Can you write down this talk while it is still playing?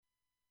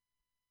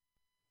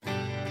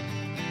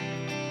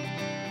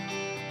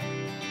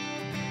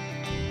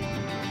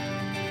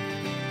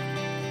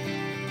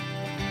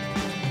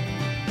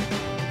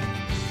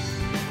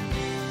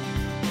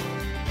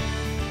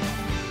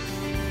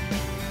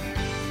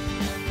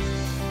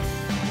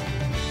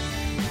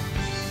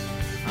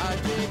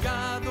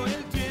llegado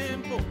el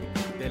tiempo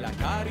de la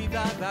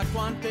caridad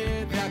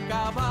acuante, de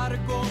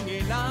acabar con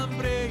el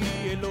hambre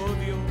y el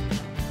odio.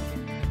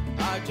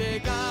 Ha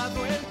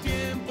llegado el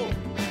tiempo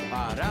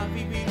para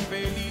vivir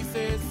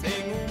felices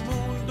en un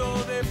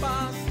mundo de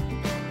paz,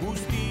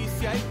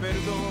 justicia y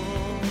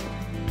perdón.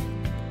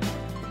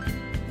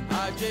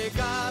 Ha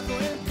llegado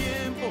el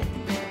tiempo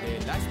de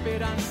la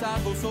esperanza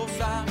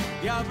gozosa,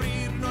 de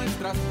abrir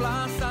nuestras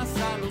plazas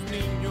a los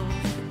niños.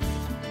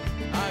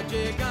 Ha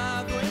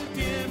llegado el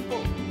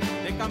tiempo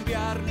de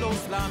cambiar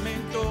los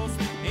lamentos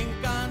en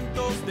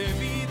cantos de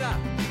vida,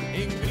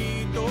 en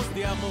gritos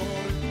de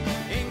amor,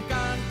 en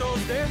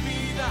cantos de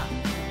vida,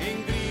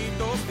 en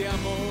gritos de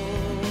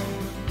amor.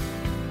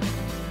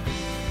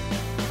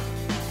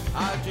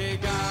 Ha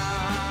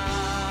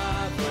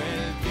llegado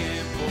el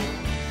tiempo,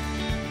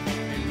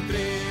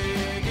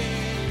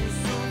 entreguen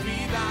su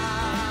vida.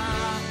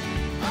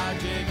 Ha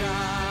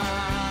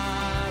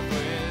llegado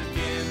el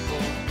tiempo,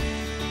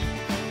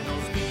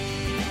 nos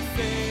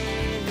dice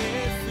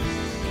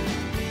Jesús.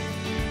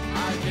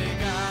 Ha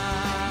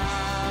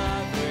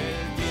llegado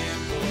el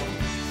tiempo,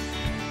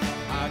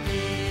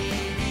 aquí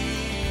y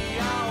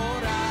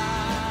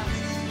ahora.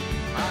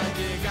 Ha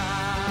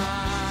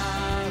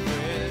llegado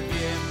el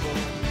tiempo,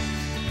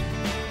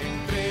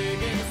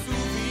 entreguen su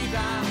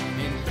vida,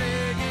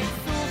 entreguen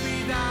su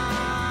vida.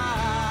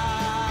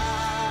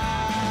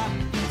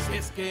 Si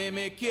es que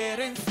me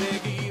quieren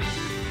seguir.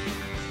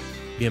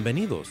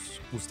 Bienvenidos.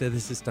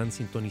 Ustedes están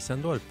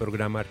sintonizando al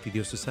programa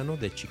arquidiocesano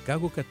de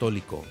Chicago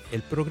Católico,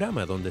 el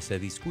programa donde se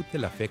discute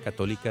la fe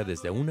católica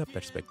desde una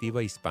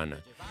perspectiva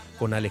hispana,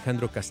 con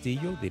Alejandro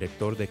Castillo,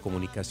 director de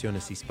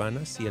Comunicaciones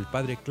Hispanas, y el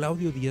padre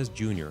Claudio Díaz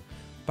Jr.,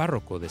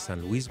 párroco de San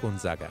Luis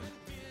Gonzaga.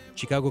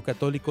 Chicago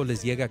Católico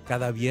les llega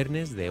cada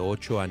viernes de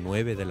 8 a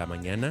 9 de la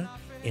mañana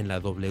en la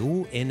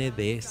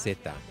WNDZ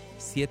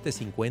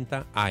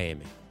 750 AM.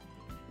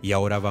 Y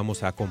ahora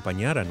vamos a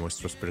acompañar a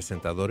nuestros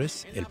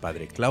presentadores, el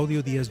padre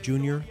Claudio Díaz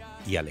Jr.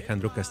 y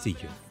Alejandro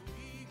Castillo.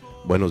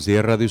 Buenos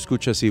días, Radio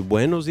Escuchas, y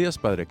buenos días,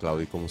 padre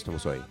Claudio. ¿Cómo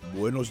estamos hoy?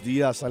 Buenos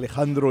días,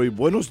 Alejandro, y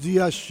buenos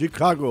días,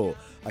 Chicago.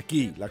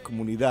 Aquí, la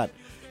comunidad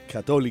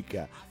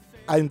católica,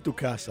 en tu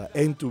casa,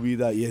 en tu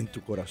vida y en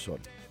tu corazón.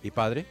 ¿Y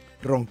padre?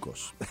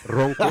 Roncos.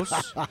 Roncos,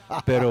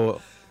 pero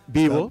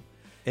vivo,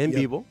 en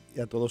vivo. Y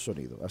a todo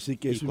sonido. Así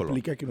que Y eso color.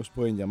 implica que nos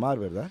pueden llamar,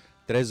 ¿verdad?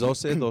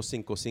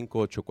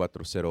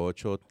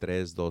 312-255-8408,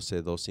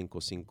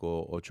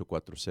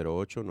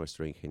 312-255-8408.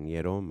 Nuestro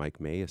ingeniero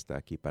Mike May está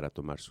aquí para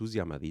tomar sus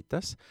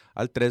llamaditas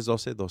al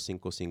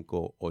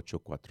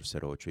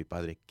 312-255-8408. Y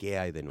padre, ¿qué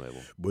hay de nuevo?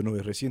 Bueno,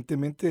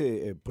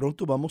 recientemente,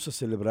 pronto vamos a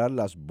celebrar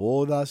las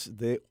bodas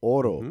de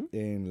oro Ujú.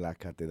 en la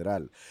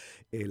catedral.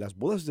 Las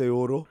bodas de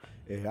oro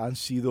han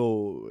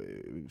sido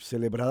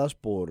celebradas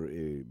por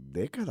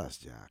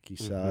décadas ya,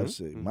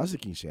 quizás más de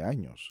 15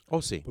 años.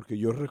 Oh, sí. Porque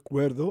yo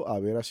recuerdo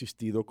haber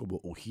asistido como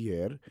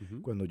ujier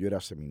Ujú. cuando yo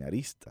era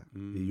seminarista.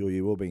 Mm. Y yo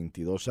llevo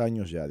 22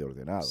 años ya de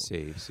ordenado.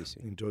 Sí, sí, sí.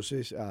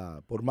 Entonces,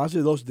 por más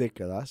de 2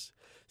 décadas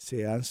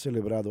se han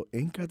celebrado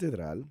en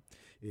catedral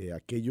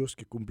aquellos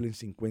que cumplen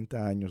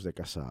 50 años de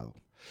casado.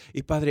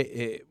 Y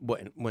padre,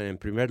 bueno, en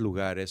primer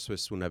lugar, eso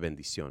es una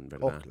bendición,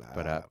 ¿verdad? Oh,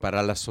 claro.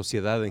 Para la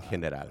sociedad en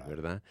general,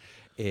 ¿verdad?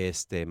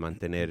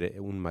 Mantener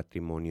un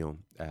matrimonio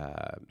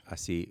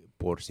así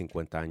por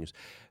 50 años.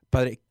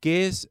 Padre,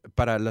 ¿qué es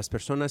para las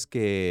personas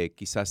que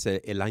quizás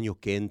el año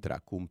que entra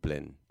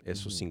cumplen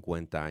esos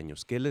 50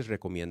 años? ¿Qué les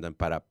recomiendan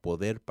para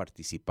poder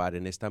participar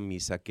en esta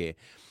misa que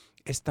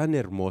es tan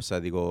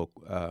hermosa? Digo,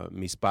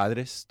 mis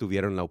padres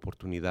tuvieron la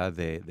oportunidad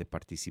de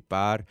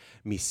participar,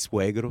 mis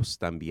suegros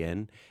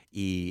también,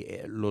 y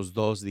los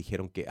dos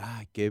dijeron que,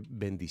 qué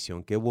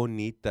bendición, qué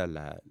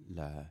bonita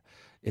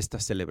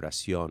esta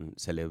celebración,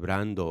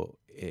 celebrando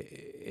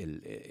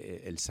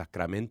el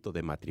sacramento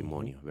de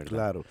matrimonio, ¿verdad?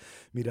 Claro.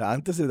 Mira,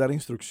 antes de dar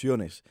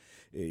instrucciones,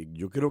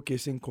 yo creo que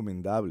es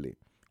encomendable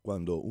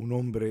cuando un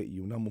hombre y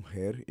una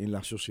mujer en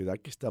la sociedad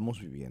que estamos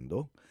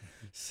viviendo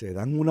se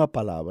dan una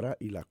palabra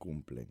y la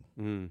cumplen.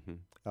 Ujú.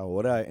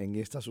 Ahora, en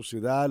esta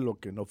sociedad, lo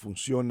que no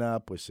funciona,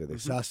 pues se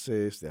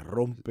deshace, se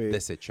rompe.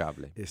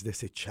 Desechable. Es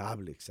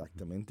desechable,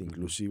 exactamente.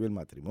 Inclusive el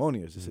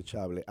matrimonio es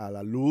desechable a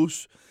la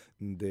luz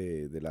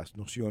de las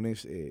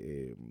nociones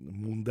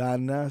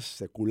mundanas,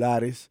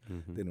 seculares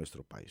de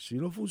nuestro país. Si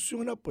no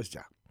funciona, pues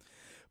ya.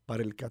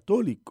 Para el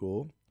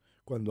católico,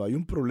 cuando hay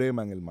un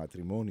problema en el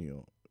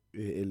matrimonio,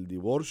 el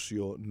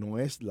divorcio no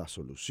es la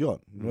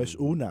solución, no es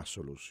una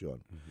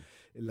solución.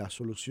 La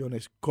solución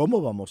es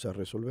cómo vamos a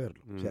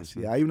resolverlo. O sea,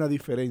 si hay una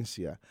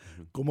diferencia,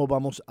 cómo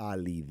vamos a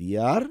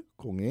lidiar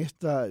con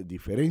esta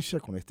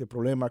diferencia, con este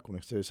problema, con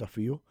este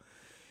desafío,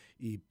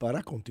 y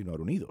para continuar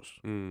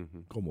unidos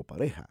como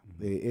pareja.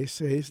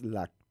 Esa es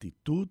la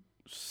actitud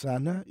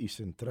sana y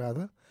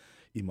centrada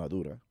y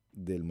madura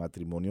del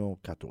matrimonio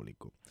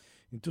católico.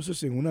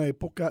 Entonces, en una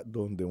época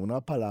donde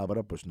una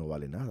palabra pues no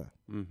vale nada,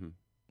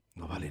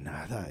 no vale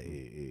nada.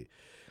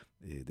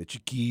 De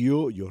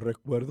chiquillo yo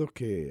recuerdo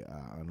que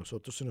a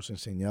nosotros se nos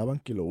enseñaban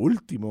que lo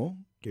último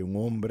que un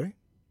hombre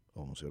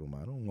o un ser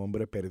humano, un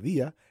hombre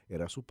perdía,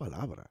 era su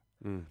palabra.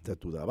 O sea,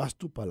 tú dabas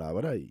tu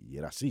palabra y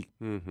era así.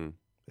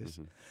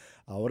 ¿Ves?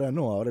 Ahora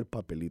no, ahora el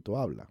papelito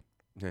habla.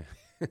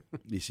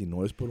 Y si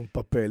no es por un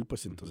papel,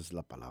 pues entonces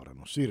la palabra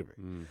no sirve.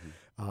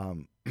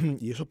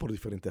 Y eso por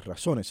diferentes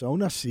razones.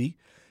 Aún así,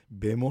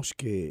 vemos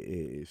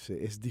que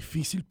es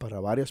difícil para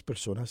varias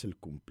personas el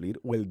cumplir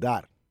o el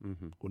dar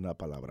una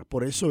palabra.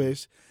 Por eso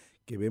es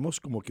que vemos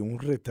como que un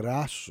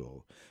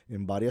retraso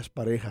en varias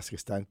parejas que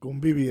están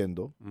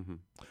conviviendo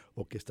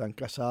o que están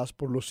casadas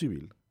por lo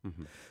civil.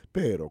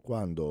 Pero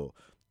cuando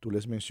tú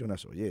les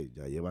mencionas, oye,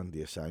 ya llevan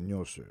 10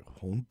 años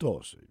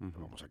juntos,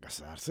 vamos a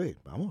casarse,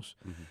 vamos.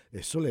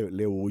 Eso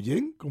le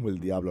huyen como el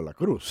diablo a la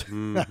cruz,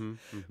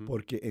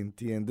 porque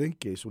entienden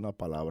que es una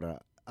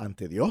palabra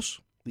ante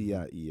Dios y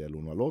al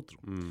uno al otro.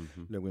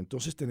 Luego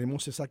entonces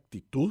tenemos esa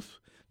actitud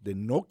de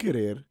no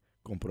querer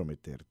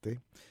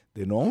comprometerte,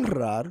 de no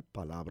honrar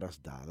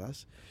palabras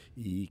dadas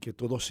y que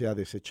todo sea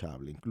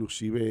desechable,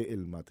 inclusive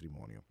el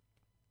matrimonio.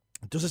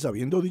 Entonces,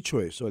 habiendo dicho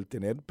eso, el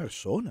tener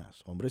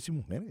personas, hombres y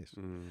mujeres,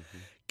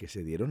 que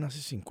se dieron hace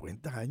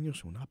 50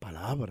 años una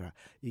palabra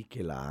y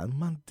que la han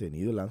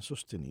mantenido, la han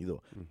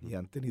sostenido y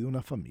han tenido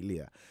una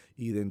familia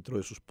y dentro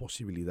de sus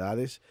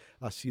posibilidades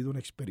ha sido una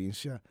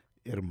experiencia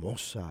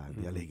hermosa,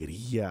 de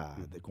alegría,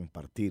 de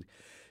compartir.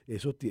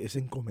 Eso es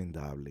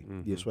encomendable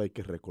y eso hay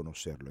que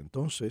reconocerlo.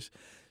 Entonces,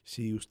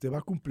 si usted va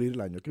a cumplir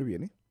el año que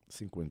viene,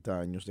 50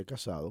 años de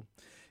casado,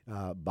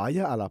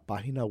 vaya a la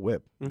página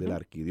web de la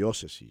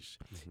arquidiócesis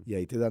y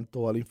ahí te dan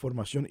toda la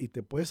información y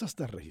te puedes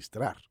hasta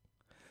registrar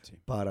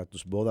para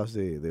tus bodas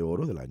de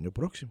oro del año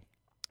próximo.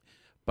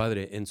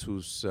 Padre, en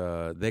sus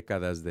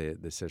décadas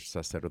de ser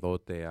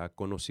sacerdote, ¿ha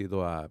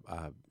conocido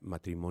a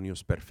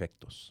matrimonios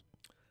perfectos?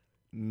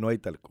 No hay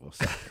tal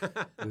cosa.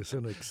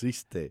 Eso no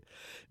existe.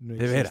 No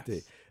 ¿De veras?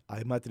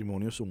 Hay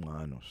matrimonios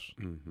humanos.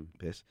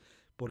 ¿Ves?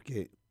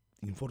 Porque,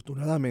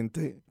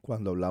 infortunadamente,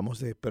 cuando hablamos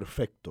de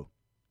perfecto,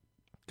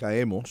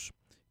 caemos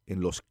en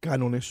los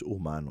cánones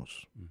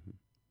humanos.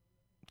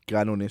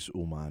 Cánones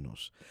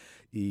humanos.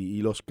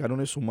 Y los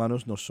cánones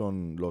humanos no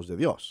son los de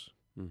Dios.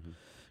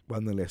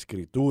 Cuando en la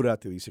Escritura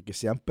te dice que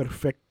sean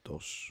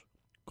perfectos,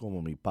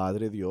 como mi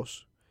Padre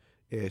Dios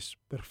es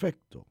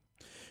perfecto.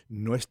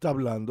 No está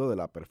hablando de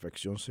la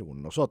perfección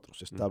según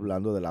nosotros, está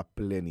hablando de la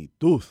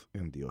plenitud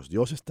en Dios.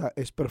 Dios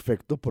es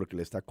perfecto porque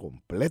Él está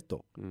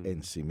completo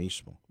en sí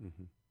mismo.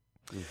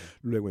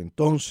 Luego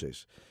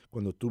entonces,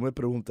 cuando tú me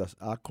preguntas,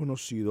 ¿ha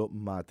conocido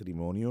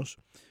matrimonios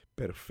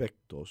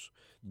perfectos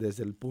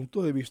desde el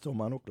punto de vista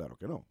humano? Claro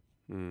que no.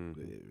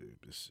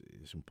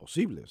 Es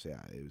imposible, o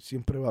sea,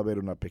 siempre va a haber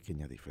una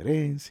pequeña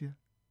diferencia,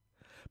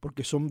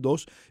 porque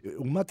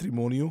un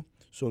matrimonio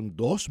son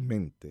dos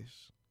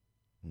mentes.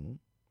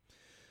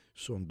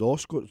 Son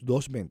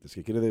dos mentes,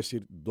 que quiere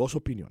decir dos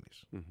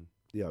opiniones.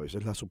 Y a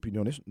veces las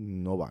opiniones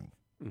no van.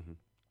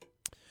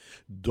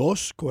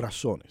 Dos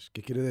corazones,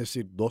 que quiere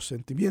decir dos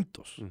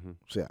sentimientos.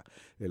 O sea,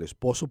 el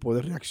esposo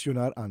puede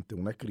reaccionar ante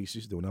una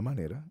crisis de una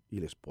manera y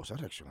la esposa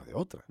reacciona de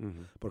otra,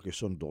 porque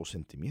son dos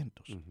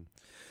sentimientos.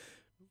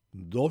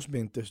 Dos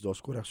mentes,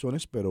 dos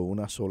corazones, pero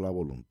una sola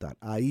voluntad.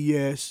 Ahí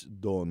es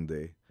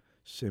donde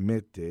se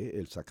mete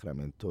el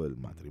sacramento del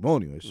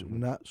matrimonio. Es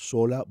una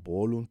sola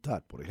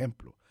voluntad. Por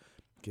ejemplo,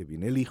 que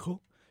viene el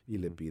hijo y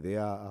le pide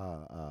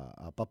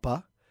a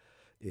papá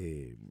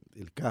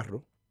el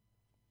carro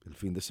el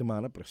fin de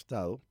semana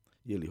prestado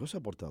y el hijo se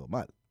ha portado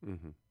mal.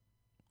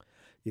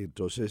 Y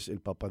entonces el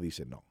papá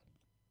dice, no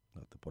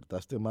te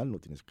portaste mal, no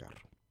tienes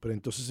carro. Pero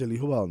entonces el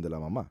hijo va donde la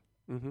mamá.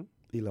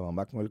 Y la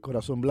mamá con el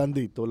corazón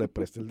blandito le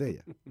presta el de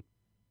ella.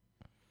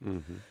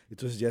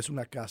 Entonces ya es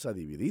una casa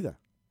dividida.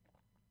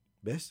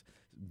 ¿Ves?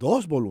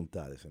 Dos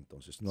voluntades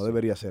entonces. No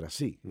debería ser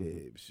así.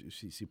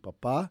 Si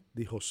papá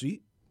dijo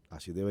sí,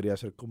 así debería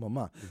ser con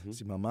mamá.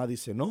 Si mamá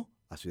dice no,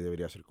 así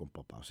debería ser con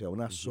papá. O sea,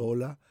 una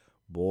sola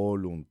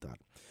voluntad.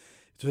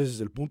 Entonces,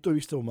 desde el punto de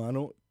vista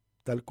humano,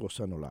 tal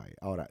cosa no la hay.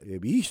 Ahora, he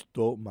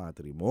visto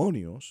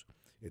matrimonios,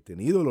 he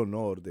tenido el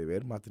honor de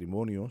ver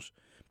matrimonios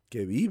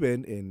que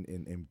viven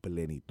en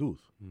plenitud,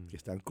 que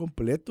están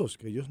completos,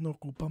 que ellos no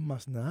ocupan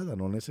más nada,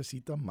 no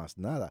necesitan más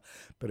nada.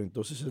 Pero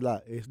entonces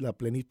es la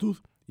plenitud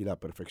y la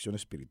perfección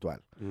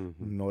espiritual,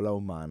 no la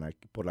humana,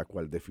 por la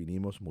cual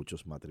definimos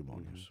muchos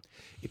matrimonios.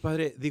 Y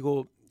padre,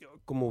 digo,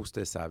 como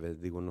usted sabe,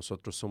 digo,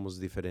 nosotros somos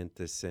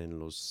diferentes en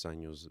los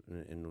años,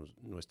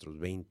 nuestros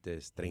 20,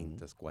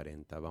 30,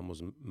 40,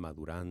 vamos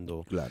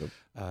madurando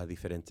a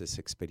diferentes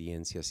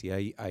experiencias. Y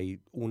hay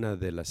una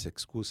de las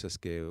excusas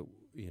que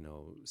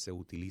se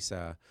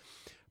utiliza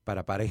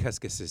para parejas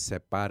que se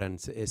separan,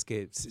 es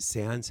que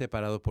se han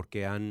separado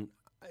porque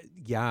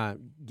ya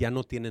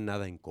no tienen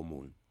nada en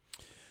común.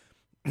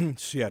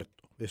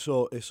 Cierto,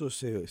 eso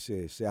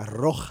se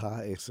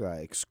arroja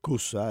esa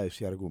excusa,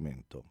 ese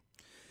argumento.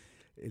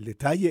 El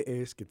detalle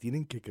es que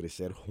tienen que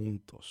crecer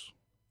juntos.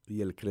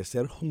 Y el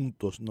crecer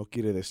juntos no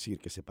quiere decir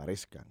que se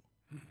parezcan.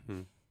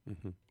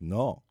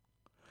 No.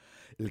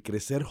 El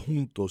crecer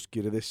juntos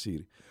quiere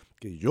decir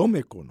que yo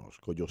me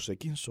conozco, yo sé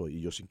quién soy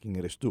y yo sé quién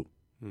eres tú.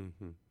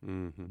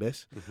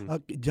 ¿Ves?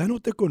 Ya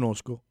no te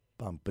conozco,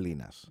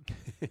 pamplinas.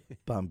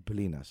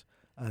 Pamplinas.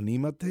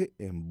 Anímate,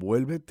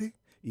 envuélvete,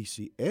 y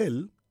si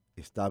él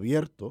está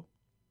abierto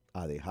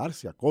a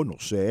dejarse a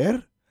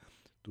conocer,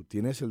 tú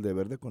tienes el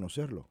deber de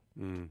conocerlo.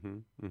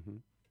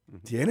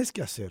 Tienes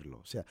que hacerlo.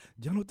 O sea,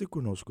 ya no te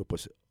conozco,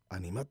 pues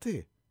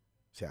anímate.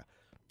 O sea,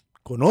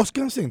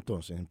 conózcanse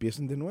entonces,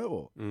 empiecen de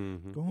nuevo,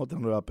 con otra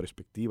nueva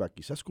perspectiva,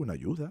 quizás con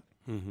ayuda,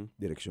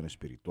 dirección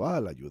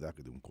espiritual, ayuda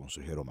de un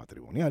consejero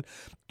matrimonial.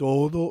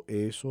 Todo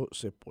eso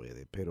se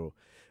puede, pero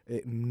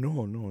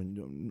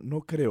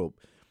no creo.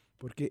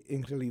 Porque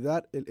en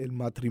realidad el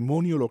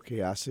matrimonio lo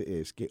que hace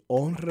es que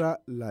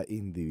honra la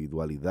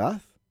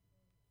individualidad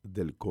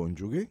del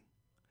cónyuge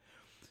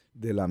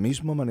de la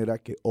misma manera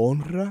que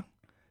honra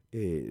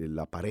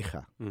la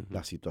pareja,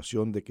 la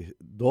situación de que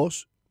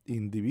dos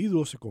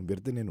individuos se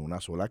convierten en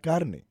una sola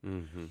carne.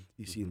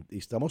 Y si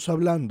estamos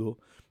hablando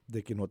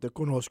de que no te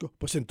conozco,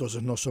 pues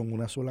entonces no son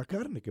una sola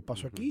carne. ¿Qué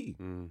pasó aquí?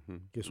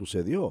 ¿Qué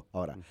sucedió?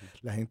 Ahora,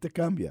 ¿la gente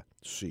cambia?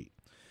 Sí.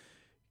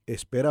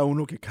 ¿Espera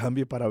uno que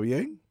cambie para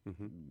bien?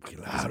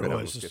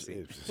 Claro, eso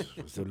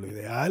es lo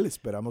ideal.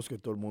 Esperamos que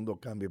todo el mundo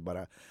cambie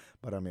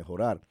para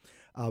mejorar.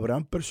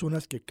 ¿Habrán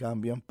personas que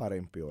cambian para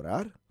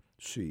empeorar?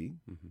 Sí.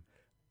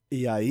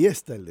 Y ahí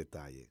está el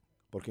detalle.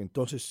 Porque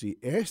entonces si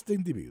este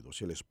individuo,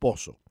 si el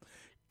esposo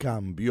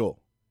cambió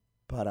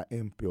para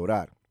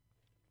empeorar,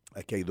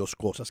 aquí hay dos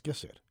cosas que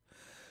hacer.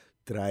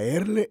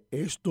 Traerle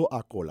esto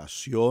a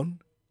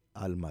colación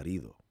al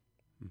marido.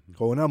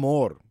 Con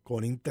amor,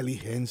 con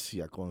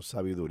inteligencia, con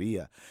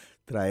sabiduría.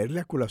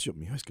 Traerle a colación,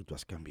 mijo, es que tú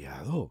has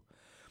cambiado.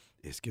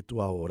 Es que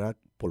tú ahora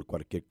por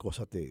cualquier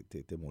cosa te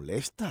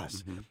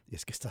molestas.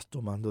 Es que estás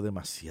tomando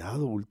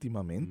demasiado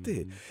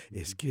últimamente.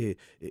 Es que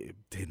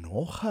te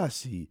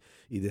enojas y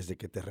desde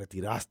que te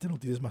retiraste no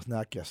tienes más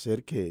nada que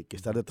hacer que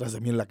estar detrás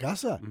de mí en la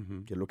casa,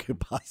 que es lo que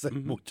pasa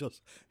en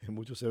muchos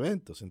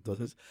eventos.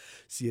 Entonces,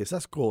 si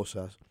esas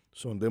cosas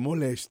son de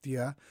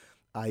molestia,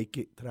 hay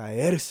que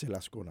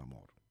traérselas con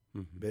amor.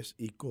 ¿Ves?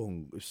 Y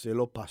con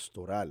celo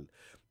pastoral.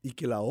 Y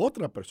que la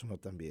otra persona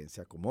también se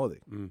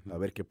acomode. A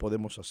ver qué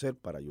podemos hacer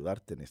para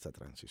ayudarte en esta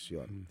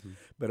transición.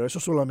 Pero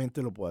eso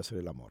solamente lo puede hacer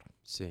el amor.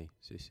 Sí.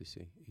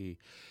 Y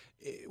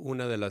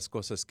una de las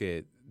cosas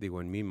que, digo,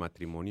 en mi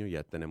matrimonio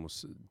ya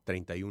tenemos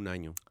 31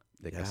 años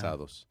de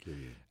casados. Qué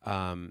bien.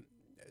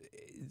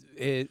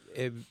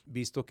 He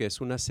visto que es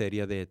una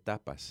serie de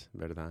etapas,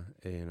 ¿verdad?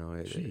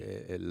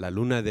 La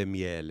luna de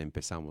miel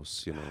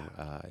empezamos,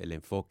 el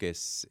enfoque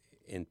es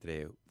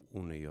entre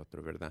uno y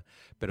otro, ¿verdad?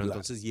 Pero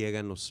entonces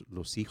llegan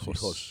los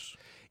hijos.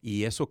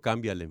 Y eso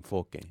cambia el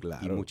enfoque.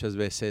 Claro. Y muchas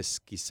veces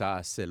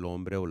quizás el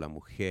hombre o la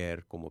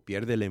mujer como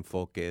pierde el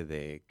enfoque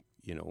de,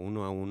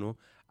 uno a uno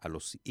a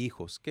los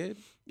hijos, que,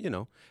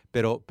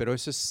 pero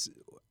eso es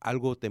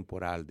algo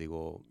temporal,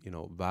 digo,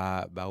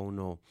 va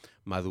uno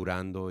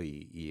madurando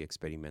y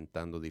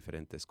experimentando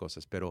diferentes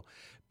cosas. Pero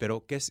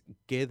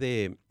 ¿qué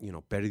de,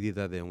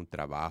 pérdida de un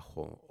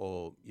trabajo?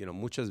 O,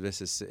 muchas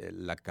veces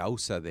la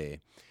causa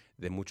de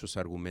muchos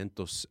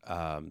argumentos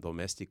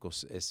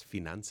domésticos es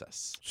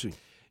finanzas. Sí.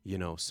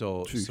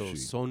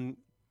 Son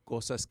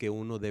cosas que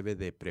uno debe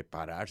de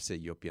prepararse,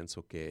 yo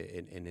pienso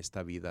que en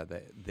esta vida,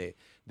 de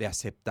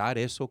aceptar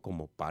eso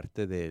como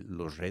parte de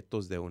los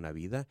retos de una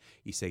vida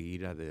y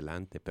seguir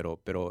adelante.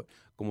 Pero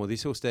como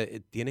dice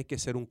usted, tiene que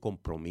ser un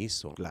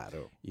compromiso.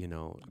 Claro.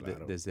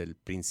 Desde el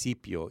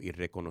principio y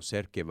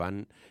reconocer que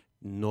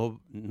no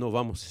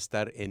vamos a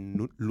estar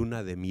en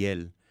luna de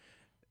miel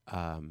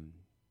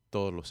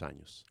todos los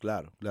años.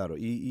 Claro.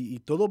 Y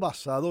todo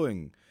basado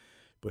en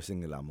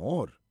el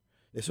amor.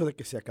 Eso de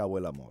que se acabó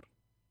el amor.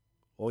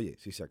 Oye,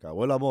 si se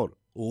acabó el amor,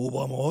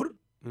 ¿hubo amor?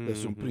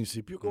 Es un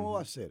principio, ¿cómo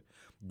va a ser?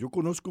 Yo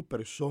conozco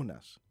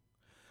personas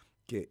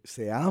que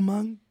se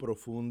aman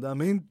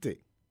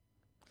profundamente,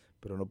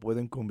 pero no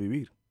pueden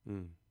convivir.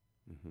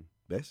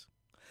 ¿Ves?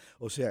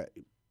 O sea,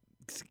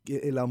 que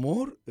el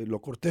amor,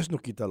 lo cortés no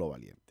quita lo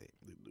valiente.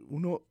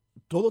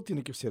 Todo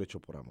tiene que ser hecho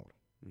por amor.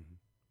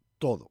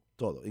 Todo.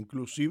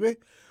 Inclusive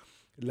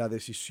la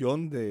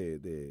decisión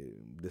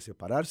de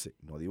separarse,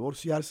 no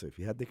divorciarse.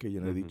 Fíjate que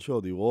yo no he dicho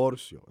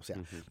divorcio. O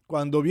sea,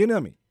 cuando viene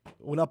a mí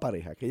una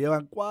pareja que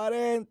llevan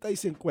 40 y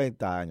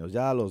 50 años,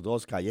 ya los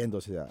dos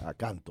cayéndose a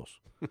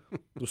cantos,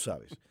 tú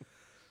sabes.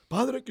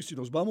 Padre, que si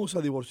nos vamos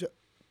a divorciar,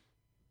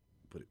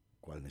 ¿pero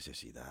cuál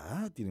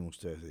necesidad tienen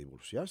ustedes de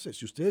divorciarse?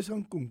 Si ustedes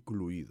han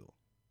concluido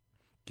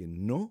que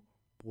no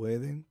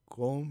pueden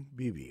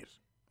convivir,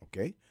 ¿ok?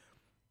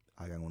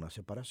 Hagan una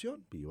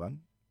separación,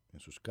 vivan en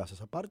sus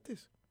casas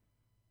apartes.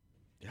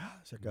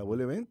 Ya, se acabó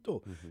el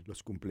evento.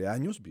 Los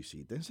cumpleaños,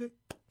 visítense.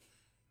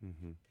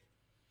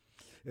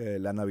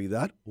 La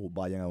Navidad,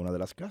 vayan a una de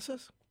las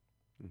casas.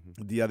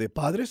 Día de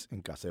padres,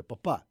 en casa de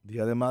papá.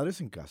 Día de madres,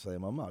 en casa de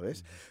mamá,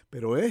 ¿ves?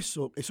 Pero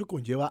eso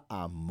conlleva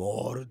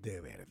amor de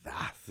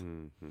verdad.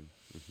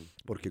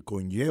 Porque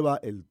conlleva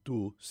el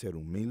tú ser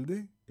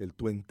humilde, el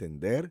tú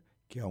entender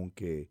que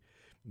aunque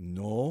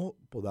no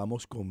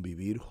podamos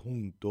convivir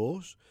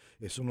juntos,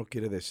 eso no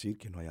quiere decir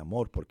que no hay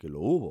amor, porque lo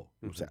hubo.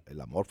 O sea,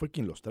 el amor fue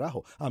quien los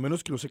trajo, a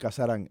menos que no se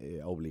casaran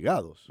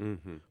obligados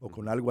o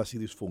con algo así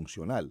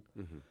disfuncional.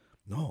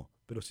 No,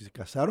 pero si se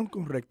casaron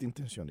con recta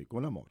intención y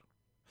con amor,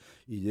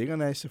 y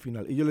llegan a ese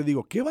final, y yo le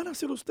digo, ¿qué van a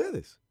hacer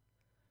ustedes?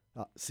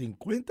 A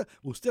 50,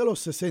 usted a los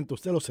 60,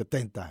 usted a los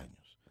 70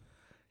 años.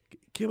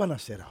 ¿Qué van a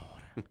hacer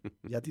ahora?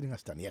 Ya tienen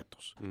hasta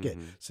nietos. ¿Qué?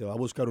 ¿Se va a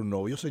buscar un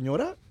novio,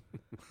 señora?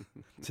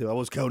 ¿Se va a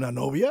buscar una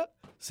novia,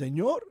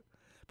 señor?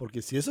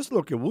 Porque si eso es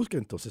lo que busca,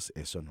 entonces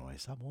eso no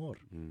es amor.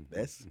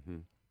 ¿Ves?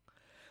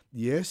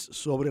 Y es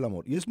sobre el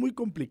amor. Y es muy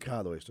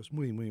complicado esto, es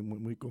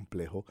muy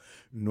complejo,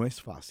 no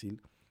es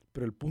fácil,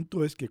 pero el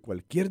punto es que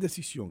cualquier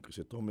decisión que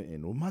se tome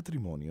en un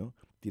matrimonio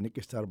tiene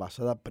que estar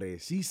basada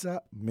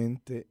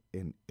precisamente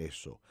en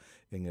eso,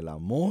 en el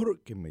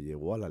amor que me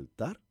llevó al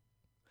altar.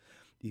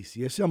 Y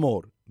si ese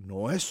amor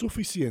no es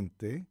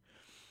suficiente,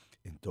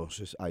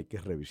 entonces hay que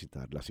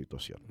revisitar la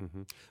situación.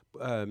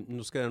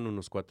 Nos quedan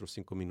unos 4 o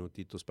 5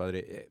 minutitos,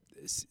 padre.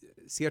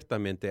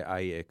 Ciertamente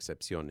hay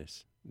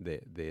excepciones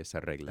de esa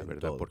regla,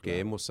 ¿verdad? Todo, porque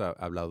claro. hemos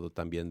hablado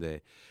también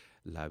de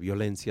la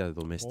violencia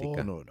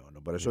doméstica. No,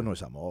 pero eso no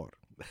es amor.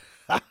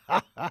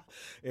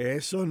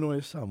 Eso no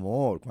es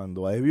amor.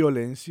 Cuando hay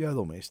violencia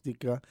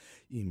doméstica,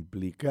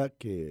 implica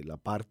que la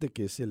parte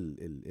que es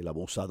el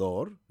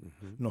abusador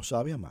no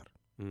sabe amar.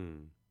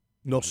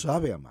 No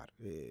sabe amar.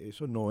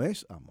 Eso no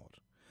es amor.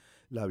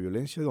 La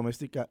violencia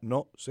doméstica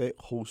no se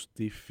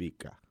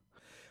justifica.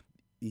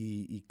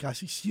 Y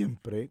casi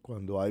siempre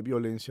cuando hay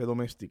violencia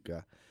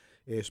doméstica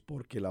es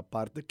porque la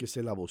parte que es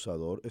el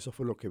abusador, eso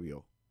fue lo que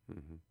vio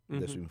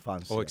de su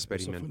infancia. O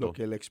experimentó. Eso fue lo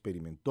que él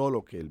experimentó,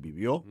 lo que él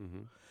vivió.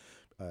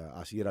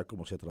 Así era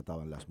como se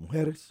trataban las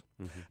mujeres,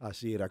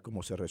 así era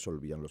como se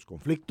resolvían los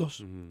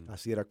conflictos,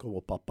 así era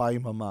como papá y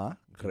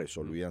mamá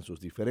resolvían sus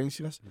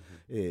diferencias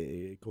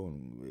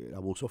con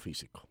abuso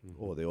físico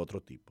o de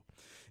otro tipo.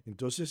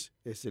 Entonces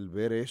es el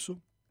ver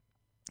eso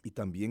y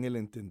también el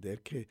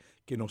entender que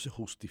no se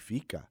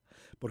justifica,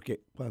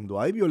 porque cuando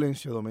hay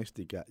violencia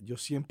doméstica yo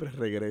siempre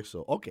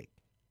regreso, ok,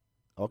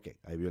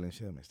 hay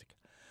violencia doméstica.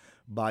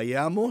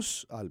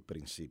 Vayamos al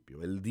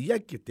principio, el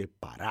día que te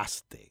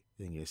paraste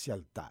en ese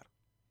altar.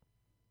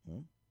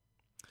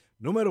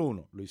 Número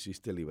 1, lo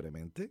hiciste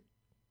libremente.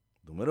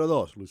 Número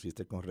 2, lo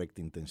hiciste con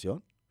recta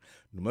intención.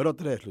 Número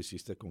 3, lo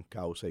hiciste con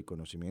causa y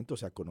conocimiento, o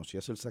sea,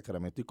 conocías el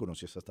sacramento y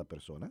conocías a esta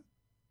persona.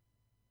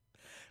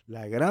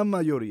 La gran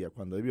mayoría,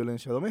 cuando hay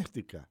violencia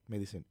doméstica, me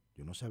dicen,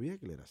 yo no sabía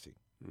que él era así.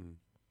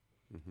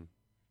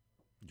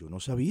 Yo no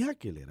sabía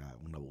que él era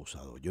un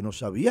abusador. Yo no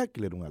sabía que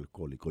él era un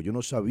alcohólico. Yo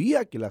no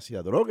sabía que él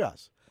hacía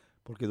drogas.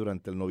 Porque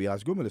durante el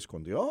noviazgo me lo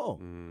escondió.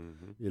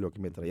 Y lo que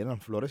me traían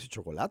eran flores y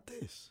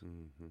chocolates.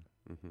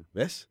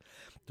 ¿Ves?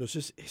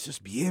 Entonces, eso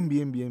es bien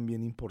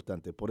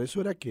importante. Por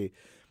eso era que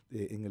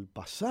en el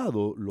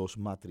pasado los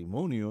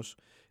matrimonios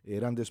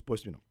eran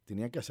después,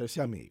 tenían que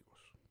hacerse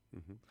amigos.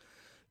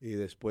 Y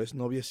después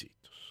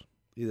noviecitos.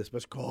 Y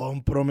después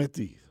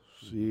comprometidos.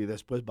 Y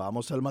después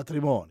vamos al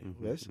matrimonio.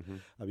 ¿Ves?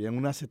 Habían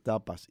unas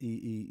etapas.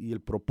 Y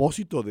el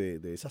propósito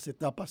de esas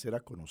etapas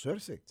era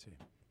conocerse. Sí.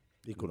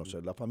 Y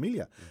conocer la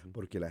familia,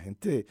 porque la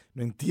gente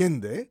no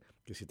entiende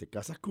que si te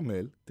casas con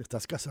él, te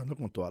estás casando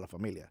con toda la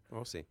familia.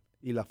 Oh, sí.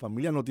 Y la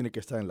familia no tiene que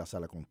estar en la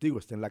sala contigo,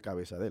 está en la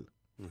cabeza de él.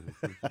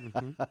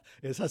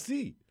 Es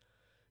así.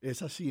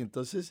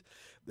 Entonces,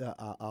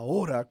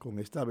 ahora con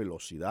esta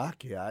velocidad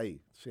que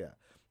hay, o sea,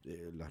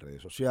 las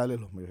redes sociales,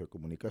 los medios de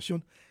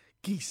comunicación,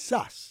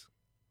 quizás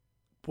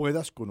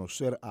puedas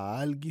conocer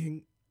a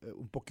alguien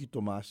un poquito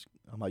más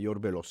a mayor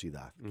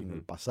velocidad que en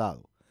el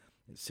pasado.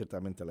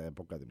 Ciertamente la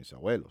época de mis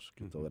abuelos,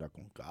 que todo era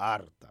con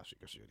cartas y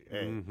qué sé yo.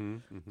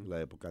 La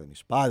época de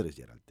mis padres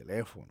ya era el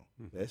teléfono,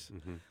 ¿ves?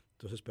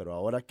 Entonces, pero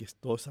ahora que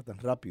todo está tan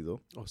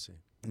rápido,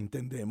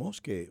 entendemos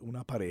que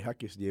una pareja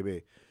que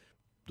lleve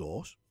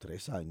 2,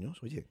 3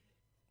 años, oye,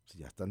 si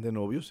ya están de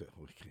novios,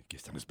 ¿qué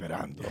están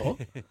esperando?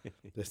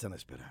 ¿Qué están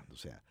esperando? O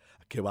sea,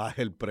 ¿que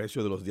baje el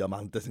precio de los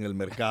diamantes en el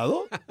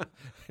mercado?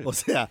 O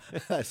sea,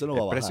 eso no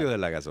va a bajar. El precio de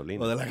la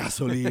gasolina. O de la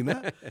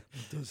gasolina.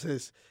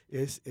 Entonces,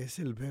 es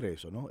el ver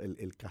eso, ¿no?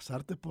 El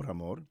casarte por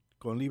amor,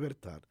 con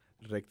libertad,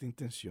 recta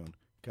intención,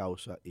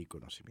 causa y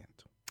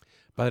conocimiento.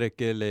 Padre,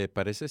 ¿qué le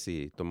parece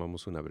si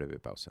tomamos una breve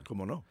pausa?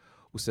 ¿Cómo no?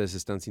 Ustedes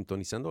están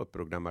sintonizando el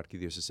programa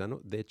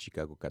arquidiocesano de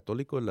Chicago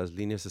Católico. Las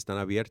líneas están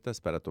abiertas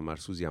para tomar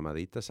sus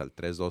llamaditas al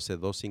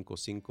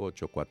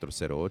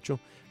 312-255-8408,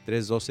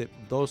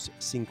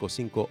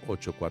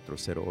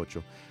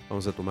 312-255-8408.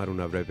 Vamos a tomar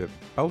una breve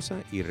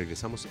pausa y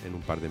regresamos en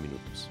un par de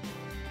minutos.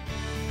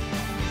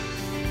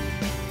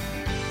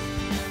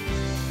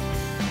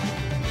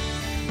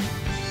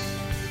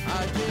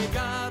 Ha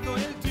llegado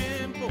el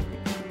tiempo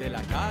de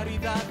la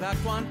caridad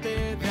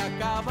acuante, de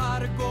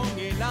acabar con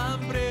el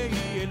hambre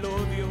y el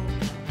odio.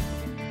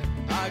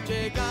 Ha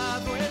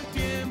llegado el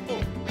tiempo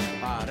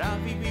para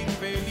vivir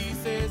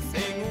felices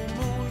en un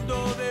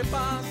mundo de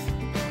paz,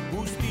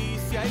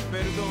 justicia y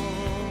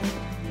perdón.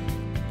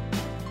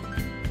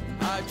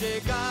 Ha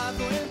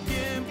llegado el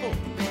tiempo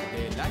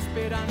de la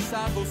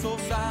esperanza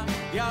gozosa,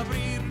 de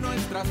abrir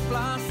nuestras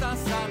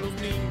plazas a los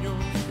niños.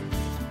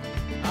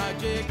 Ha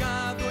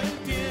llegado el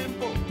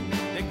tiempo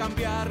de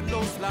cambiar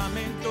los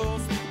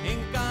lamentos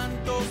en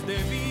cantos de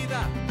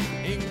vida,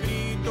 en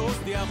gritos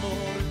de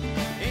amor,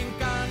 en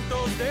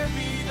cantos de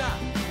vida,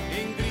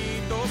 en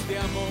gritos de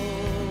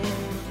amor.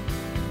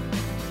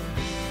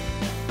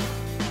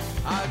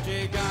 Ha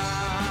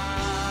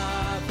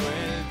llegado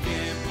el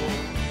tiempo,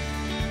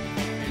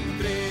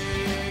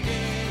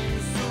 entreguen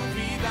su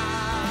vida.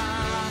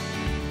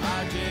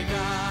 Ha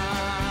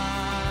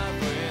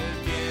llegado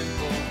el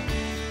tiempo,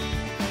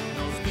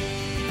 nos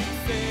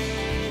dice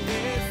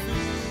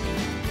Jesús.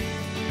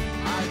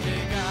 Ha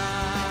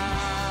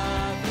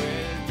llegado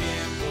el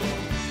tiempo,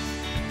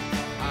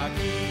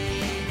 aquí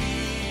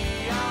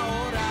y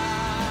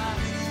ahora.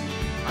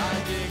 Ha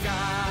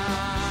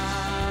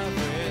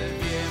llegado el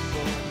tiempo,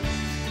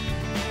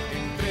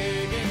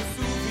 entreguen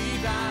su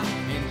vida,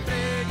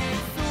 entreguen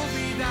su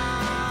vida.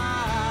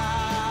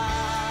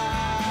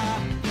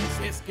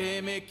 Si es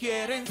que me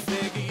quieren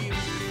seguir.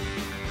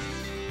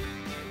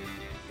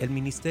 El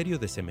Ministerio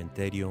de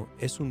Cementerio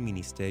es un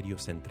ministerio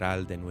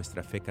central de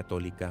nuestra fe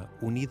católica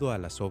unido a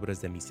las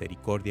obras de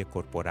misericordia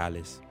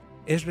corporales.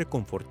 Es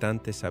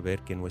reconfortante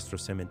saber que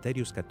nuestros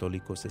cementerios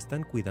católicos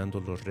están cuidando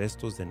los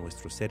restos de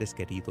nuestros seres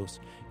queridos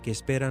que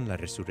esperan la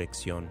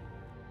resurrección.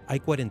 Hay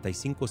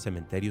 45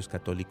 cementerios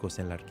católicos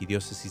en la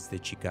Arquidiócesis de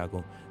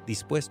Chicago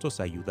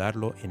dispuestos a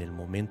ayudarlo en el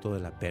momento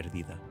de la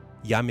pérdida.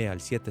 Llame al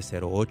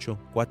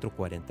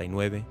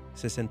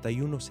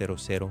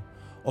 708-449-6100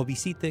 o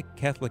visite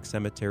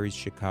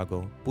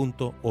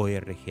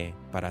catholiccemeterieschicago.org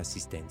para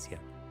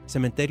asistencia.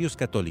 Cementerios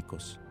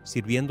Católicos,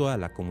 sirviendo a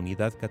la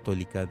comunidad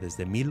católica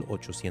desde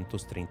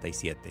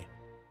 1837.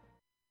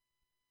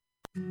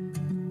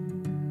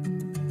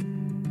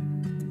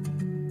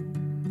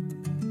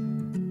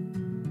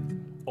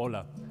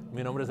 Hola,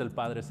 mi nombre es el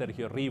Padre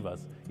Sergio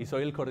Rivas y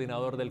soy el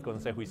coordinador del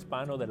Consejo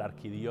Hispano de la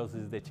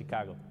Arquidiócesis de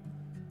Chicago.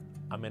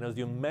 A menos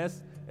de un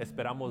mes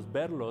esperamos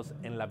verlos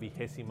en la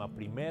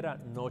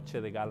 21ª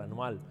Noche de Gala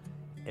Anual,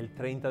 el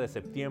 30 de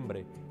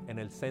septiembre, en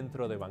el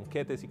Centro de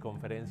Banquetes y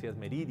Conferencias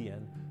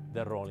Meridian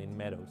de Rolling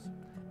Meadows,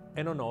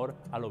 en honor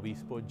al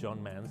obispo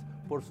John Mans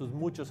por sus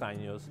muchos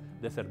años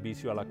de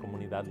servicio a la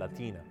comunidad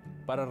latina.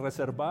 Para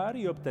reservar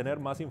y obtener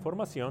más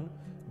información,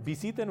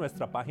 visite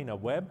nuestra página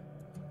web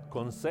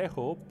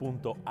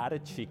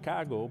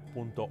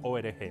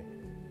consejo.archicago.org.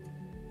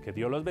 Que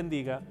Dios los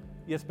bendiga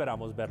y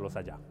esperamos verlos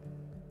allá.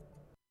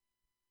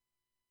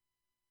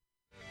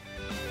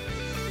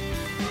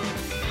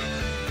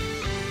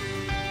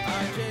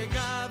 Ha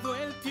llegado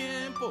el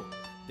tiempo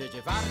de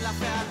llevar la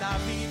fe a la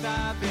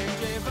vida, de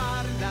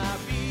llevar la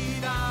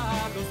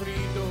vida a los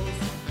ritos.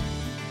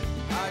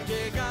 Ha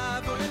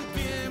llegado el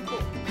tiempo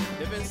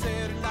de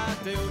vencer la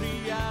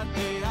teoría,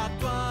 de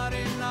actuar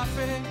en la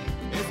fe,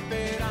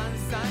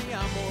 esperanza y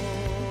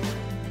amor.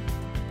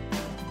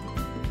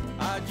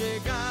 Ha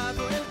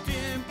llegado el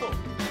tiempo,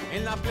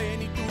 en la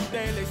plenitud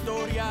de la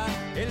historia,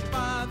 el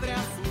Padre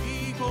a su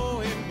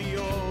Hijo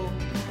envió.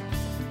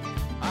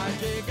 Ha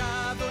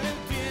llegado el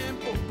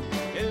tiempo,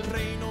 el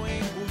reino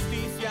en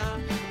justicia,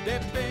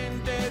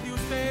 depende de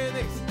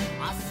ustedes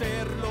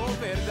hacerlo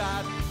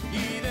verdad,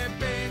 y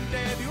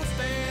depende de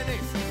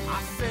ustedes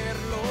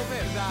hacerlo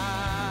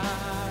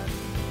verdad.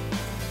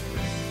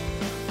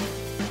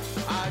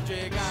 Ha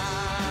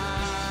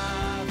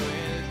llegado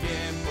el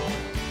tiempo,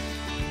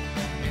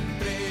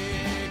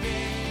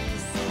 entreguen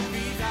su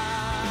vida.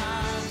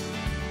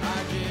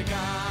 Ha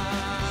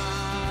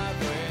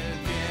llegado el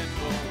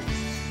tiempo,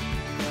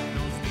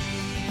 nos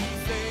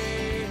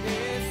dice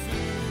Jesús.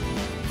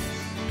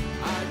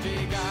 Ha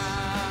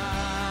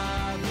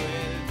llegado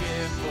el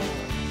tiempo,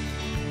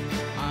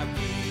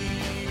 aquí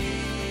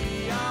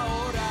y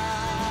ahora.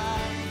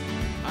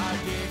 Ha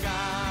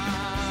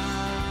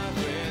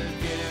llegado el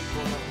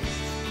tiempo,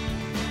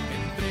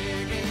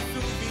 entreguen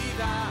su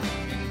vida,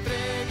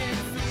 entreguen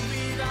su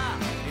vida,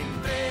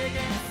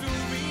 entreguen su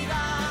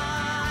vida.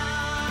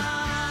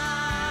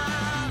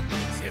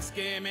 Si es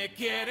que me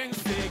quieren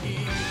seguir.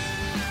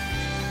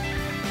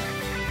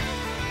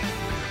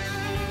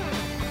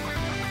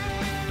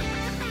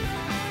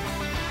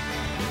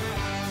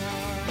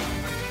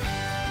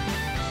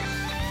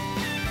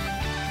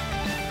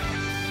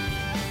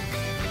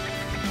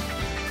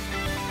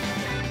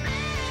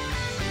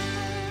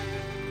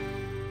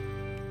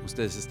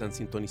 Ustedes están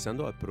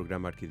sintonizando al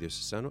programa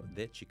arquidiocesano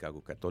de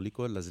Chicago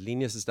Católico. Las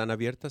líneas están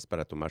abiertas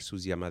para tomar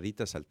sus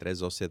llamaditas al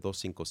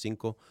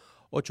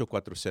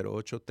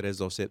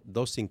 312-255-8408,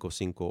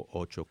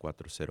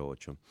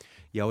 312-255-8408.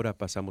 Y ahora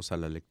pasamos a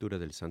la lectura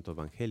del Santo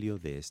Evangelio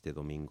de este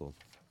domingo.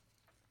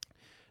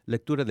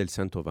 Lectura del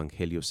Santo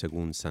Evangelio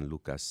según San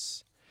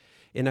Lucas.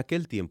 En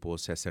aquel tiempo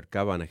se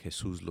acercaban a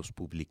Jesús los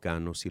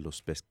publicanos y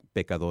los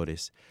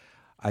pecadores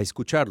a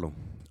escucharlo,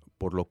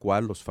 por lo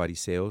cual los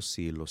fariseos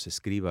y los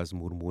escribas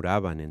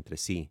murmuraban entre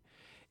sí: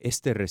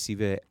 Este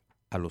recibe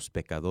a los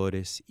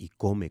pecadores y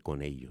come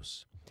con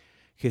ellos.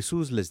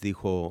 Jesús les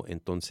dijo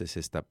entonces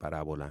esta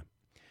parábola: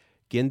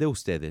 ¿Quién de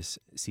ustedes,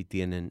 si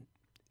tiene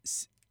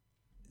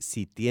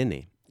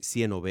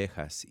 100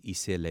 ovejas y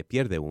se le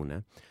pierde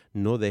una,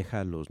 no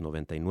deja los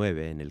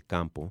 99 en el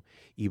campo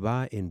y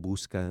va en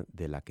busca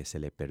de la que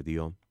se le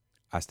perdió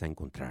hasta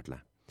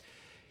encontrarla?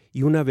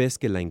 Y una vez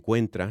que la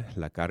encuentra,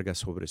 la carga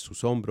sobre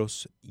sus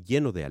hombros,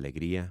 lleno de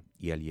alegría,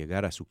 y al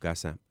llegar a su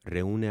casa,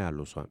 reúne a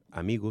los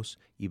amigos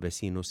y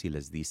vecinos y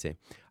les dice,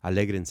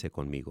 alégrense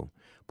conmigo,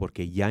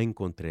 porque ya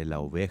encontré la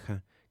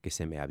oveja que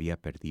se me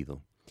había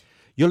perdido.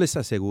 Yo les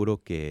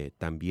aseguro que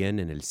también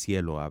en el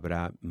cielo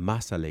habrá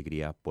más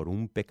alegría por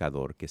un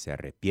pecador que se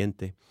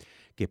arrepiente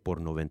que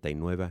por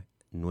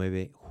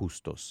 99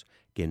 justos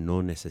que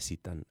no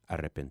necesitan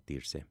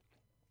arrepentirse.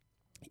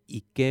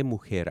 ¿Y qué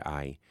mujer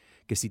hay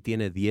que si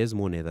tiene 10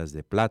 monedas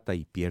de plata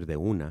y pierde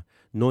una,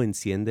 no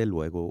enciende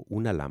luego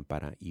una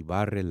lámpara y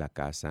barre la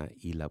casa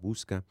y la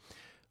busca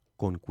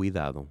con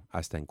cuidado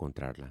hasta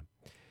encontrarla?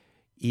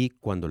 Y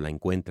cuando la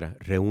encuentra,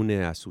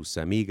 reúne a sus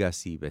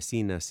amigas y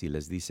vecinas y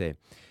les dice,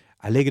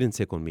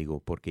 alégrense conmigo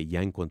porque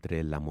ya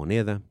encontré la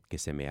moneda que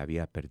se me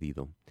había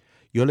perdido.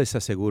 Yo les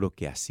aseguro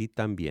que así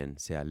también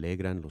se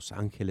alegran los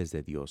ángeles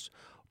de Dios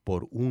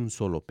por un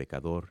solo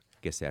pecador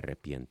que se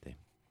arrepiente.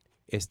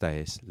 Esta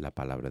es la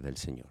palabra del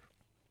Señor.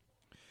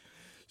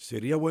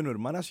 Sería bueno,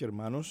 hermanas y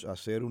hermanos,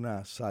 hacer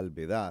una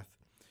salvedad.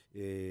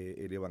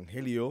 El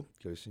Evangelio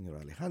que el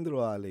señor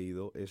Alejandro ha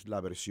leído es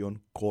la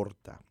versión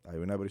corta. Hay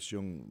una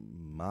versión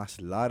más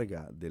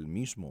larga del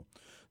mismo,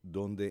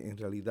 donde en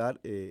realidad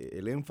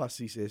el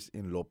énfasis es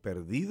en lo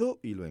perdido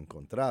y lo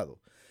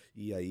encontrado.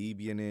 Y ahí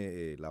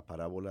viene la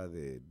parábola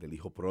del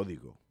hijo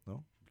pródigo,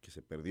 ¿no? Que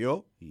se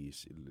perdió y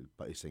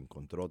se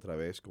encontró otra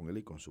vez con él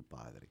y con su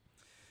padre.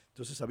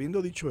 Entonces,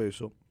 habiendo dicho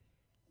eso,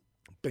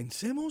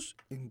 pensemos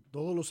en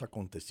todos los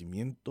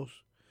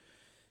acontecimientos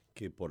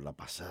que por la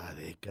pasada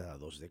década,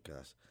 2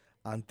 décadas,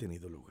 han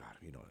tenido lugar.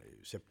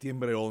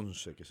 Septiembre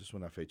 11, que esa es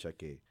una fecha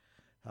que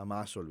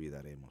jamás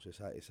olvidaremos,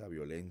 esa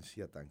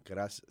violencia tan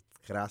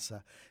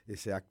crasa,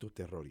 ese acto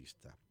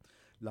terrorista.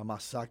 La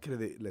masacre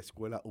de la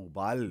escuela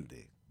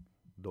Uvalde,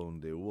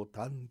 donde hubo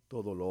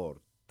tanto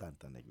dolor,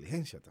 tanta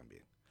negligencia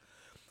también.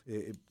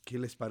 ¿Qué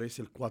les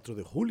parece el 4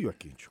 de julio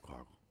aquí en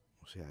Chicago?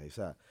 O sea,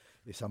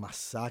 esa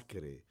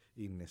masacre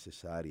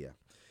innecesaria.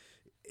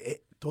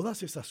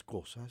 Todas esas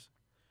cosas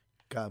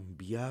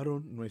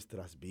cambiaron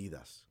nuestras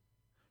vidas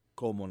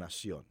como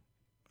nación.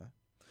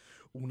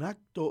 Un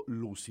acto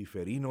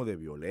luciferino de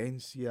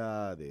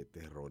violencia, de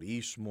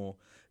terrorismo,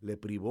 le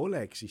privó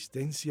la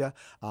existencia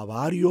a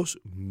varios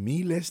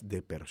miles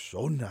de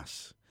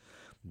personas,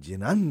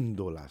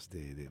 llenándolas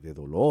de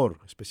dolor,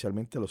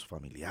 especialmente a los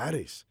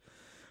familiares.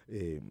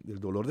 El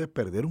dolor de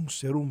perder un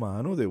ser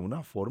humano de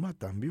una forma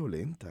tan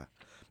violenta.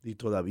 Y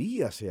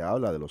todavía se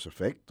habla de los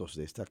efectos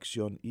de esta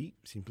acción y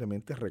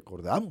simplemente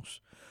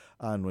recordamos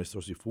a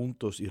nuestros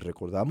difuntos y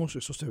recordamos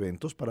esos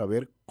eventos para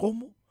ver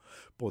cómo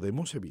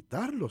podemos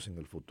evitarlos en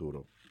el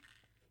futuro.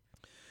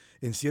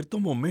 En cierto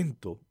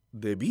momento,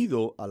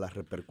 debido a las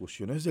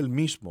repercusiones del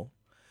mismo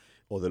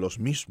o de los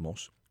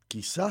mismos,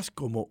 quizás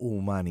como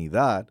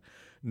humanidad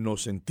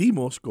nos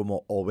sentimos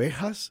como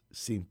ovejas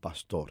sin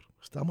pastor.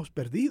 Estamos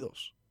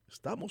perdidos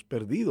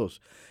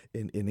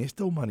en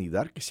esta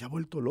humanidad que se ha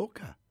vuelto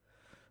loca.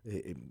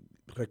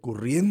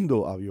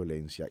 Recurriendo a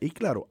violencia. Y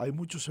claro, hay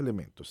muchos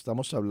elementos.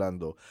 Estamos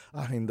hablando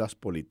agendas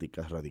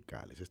políticas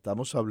radicales,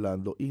 estamos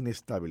hablando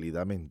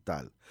inestabilidad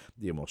mental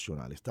y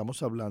emocional,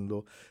 estamos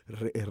hablando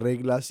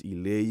reglas y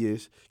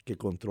leyes que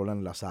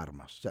controlan las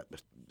armas. O sea,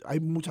 hay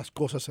muchas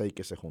cosas ahí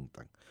que se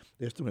juntan.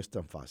 Esto no es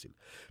tan fácil.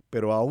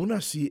 Pero aún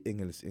así, en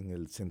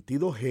el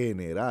sentido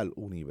general,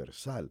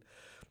 universal,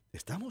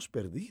 estamos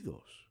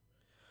perdidos.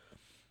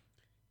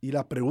 Y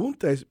la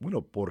pregunta es,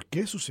 bueno, ¿por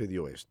qué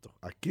sucedió esto?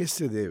 ¿A qué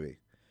se debe?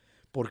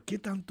 ¿Por qué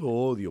tanto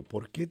odio?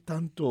 ¿Por qué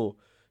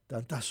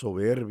tanta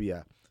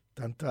soberbia?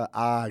 ¿Tanta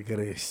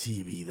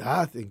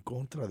agresividad en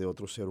contra de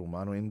otro ser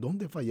humano? ¿En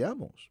dónde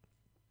fallamos?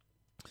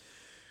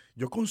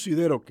 Yo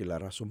considero que la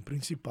razón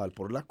principal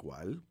por la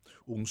cual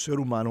un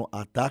ser humano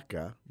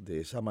ataca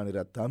de esa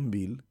manera tan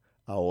vil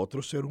a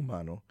otro ser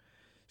humano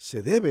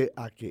se debe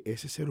a que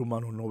ese ser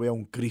humano no vea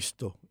un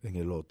Cristo en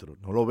el otro,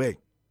 no lo ve.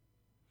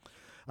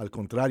 Al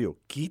contrario,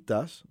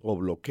 quitas o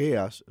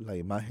bloqueas la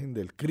imagen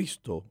del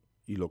Cristo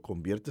y lo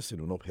conviertes en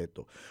un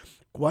objeto.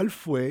 ¿Cuál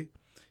fue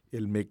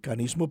el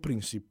mecanismo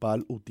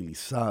principal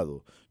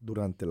utilizado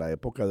durante la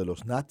época de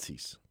los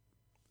nazis,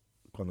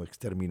 cuando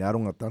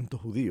exterminaron a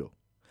tantos judíos?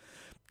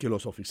 Que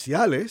los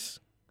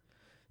oficiales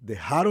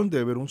dejaron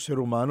de ver un ser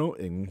humano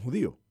en un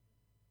judío,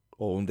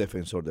 o un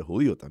defensor de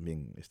judío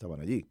también estaban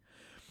allí.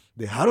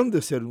 Dejaron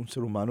de ser un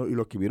ser humano y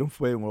lo que vieron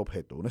fue un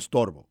objeto, un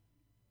estorbo.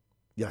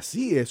 Y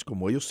así es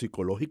como ellos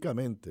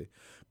psicológicamente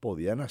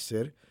podían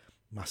hacer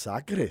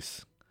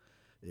masacres,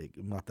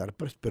 matar,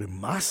 pero en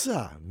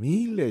masa,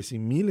 miles y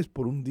miles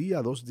por un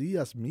día, 2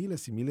 días,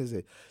 miles y miles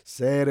de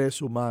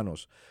seres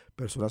humanos,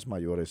 personas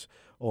mayores,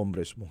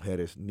 hombres,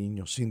 mujeres,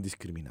 niños, sin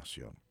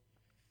discriminación.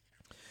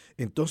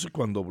 Entonces,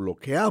 cuando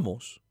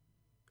bloqueamos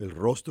el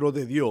rostro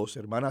de Dios,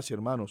 hermanas y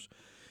hermanos,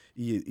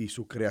 y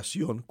su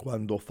creación,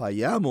 cuando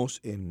fallamos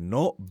en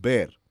no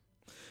ver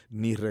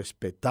ni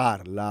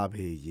respetar la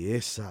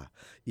belleza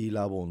y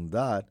la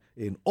bondad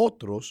en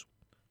otros,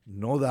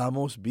 no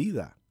damos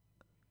vida,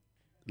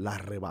 la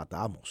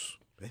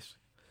arrebatamos. ¿Ves?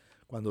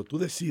 Cuando tú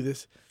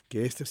decides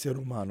que este ser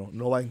humano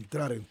no va a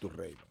entrar en tu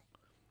reino,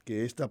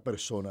 que esta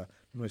persona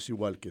no es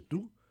igual que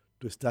tú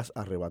estás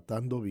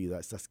arrebatando vida,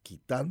 estás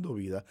quitando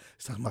vida,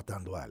 estás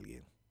matando a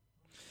alguien.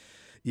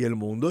 Y el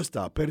mundo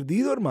está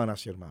perdido,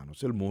 hermanas y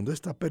hermanos. El mundo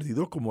está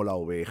perdido como la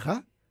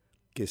oveja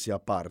que se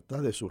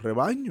aparta de su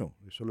rebaño.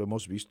 Eso lo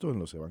hemos visto en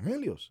los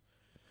evangelios,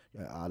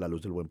 a la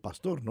luz del buen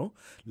pastor, ¿no?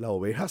 La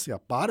oveja se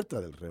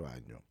aparta del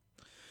rebaño.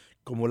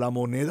 Como la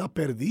moneda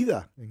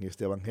perdida en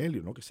este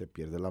evangelio, ¿no? Que se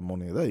pierde la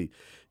moneda y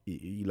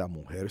la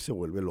mujer se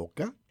vuelve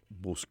loca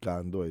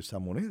buscando esa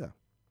moneda.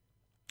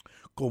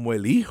 Como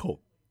el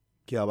hijo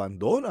que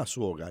abandona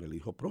su hogar, el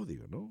hijo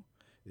pródigo, ¿no?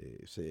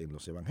 En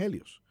los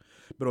evangelios.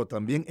 Pero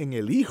también en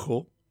el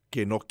hijo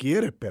que no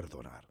quiere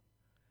perdonar.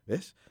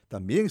 ¿Ves?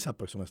 También esa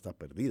persona está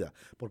perdida.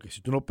 Porque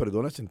si tú no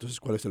perdonas, entonces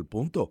 ¿cuál es el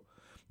punto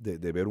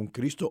de ver un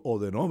Cristo o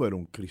de no ver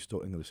un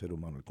Cristo en el ser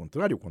humano? Al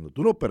contrario, cuando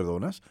tú no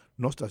perdonas,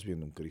 no estás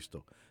viendo un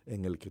Cristo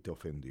en el que te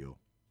ofendió.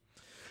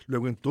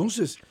 Luego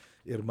entonces,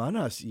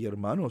 hermanas y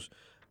hermanos,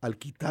 al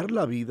quitar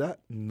la vida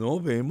no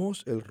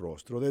vemos el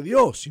rostro de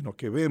Dios, sino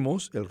que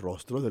vemos el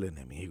rostro del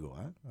enemigo.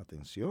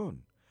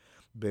 Atención.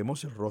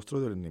 Vemos el rostro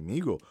del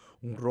enemigo,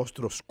 un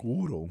rostro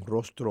oscuro, un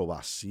rostro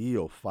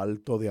vacío,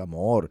 falto de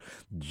amor,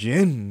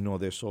 lleno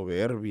de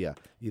soberbia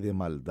y de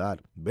maldad.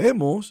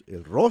 Vemos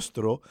el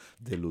rostro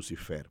de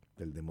Lucifer,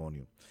 del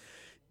demonio.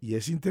 Y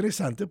es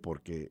interesante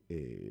porque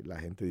la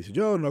gente dice,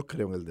 yo no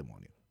creo en el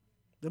demonio.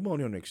 El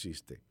demonio no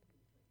existe.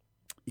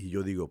 Y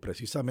yo digo,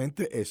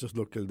 precisamente eso es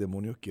lo que el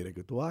demonio quiere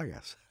que tú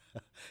hagas,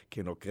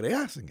 que no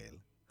creas en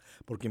él.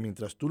 Porque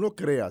mientras tú no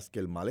creas que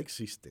el mal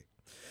existe,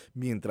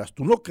 mientras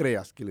tú no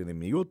creas que el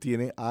enemigo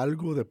tiene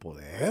algo de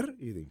poder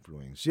y de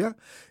influencia,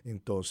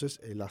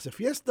 entonces él hace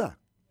fiesta.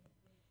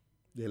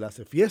 Él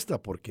hace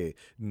fiesta porque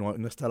no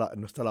está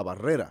la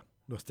barrera,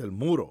 no está el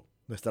muro,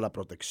 no está la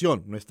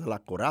protección, no está la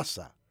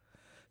coraza.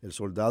 El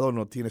soldado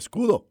no tiene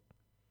escudo.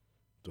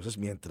 Entonces,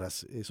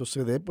 mientras eso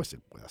se dé, pues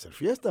él puede hacer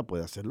fiesta,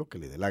 puede hacer lo que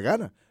le dé la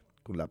gana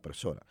con la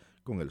persona,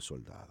 con el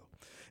soldado.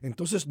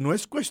 Entonces, no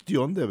es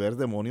cuestión de ver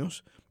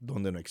demonios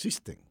donde no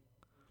existen.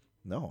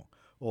 No.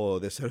 O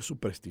de ser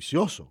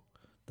supersticioso,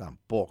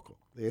 tampoco.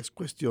 Es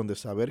cuestión de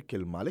saber que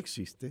el mal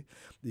existe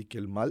y que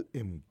el mal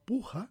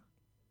empuja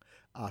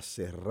a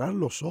cerrar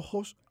los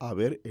ojos a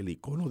ver el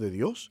icono de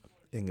Dios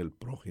en el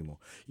prójimo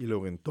y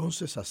luego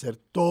entonces hacer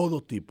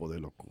todo tipo de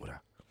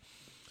locura.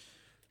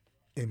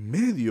 En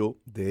medio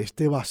de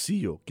este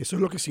vacío, que eso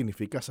es lo que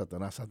significa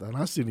Satanás.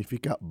 Satanás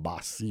significa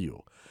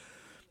vacío.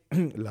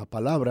 La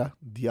palabra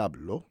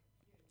diablo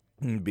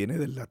viene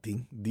del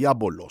latín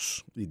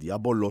diabolos, y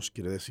diabolos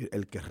quiere decir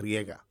el que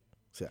riega.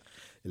 O sea,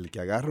 el que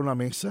agarra una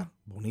mesa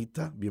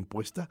bonita, bien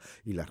puesta,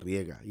 y la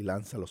riega, y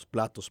lanza los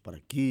platos para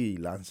aquí, y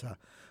lanza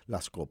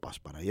las copas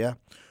para allá.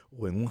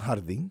 O en un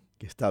jardín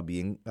que está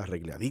bien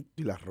arregladito,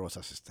 y las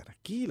rosas están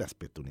aquí, las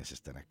petunias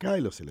están acá,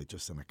 y los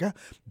helechos están acá.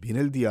 Viene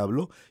el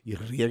diablo y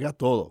riega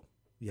todo,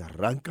 y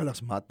arranca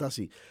las matas,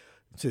 y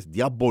entonces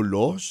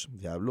diabolos,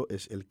 diablo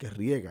es el que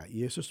riega,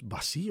 y eso es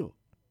vacío.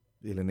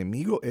 El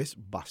enemigo es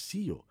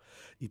vacío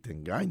y te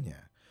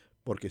engaña,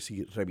 porque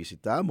si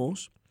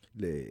revisitamos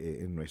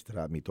en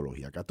nuestra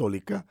mitología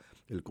católica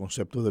el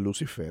concepto de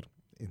Lucifer,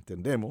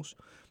 entendemos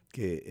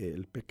que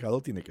el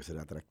pecado tiene que ser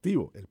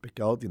atractivo, el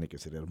pecado tiene que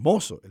ser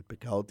hermoso, el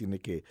pecado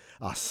tiene que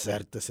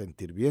hacerte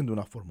sentir bien de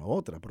una forma u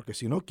otra, porque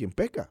si no, ¿quién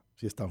peca?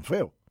 Si es tan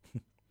feo.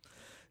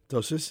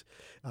 Entonces,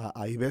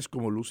 ahí ves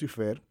como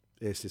Lucifer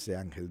es ese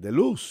ángel de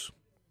luz.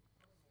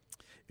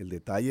 El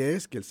detalle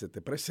es que él se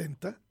te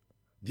presenta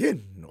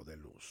lleno de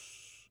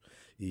luz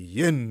y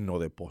lleno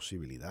de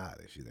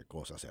posibilidades y de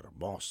cosas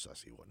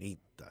hermosas y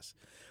bonitas.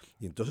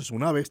 Y entonces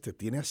una vez te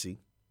tiene así,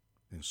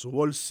 en su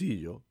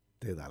bolsillo,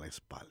 te da la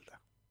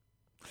espalda.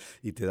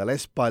 Y te da la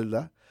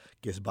espalda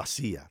que es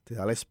vacía, te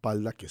da la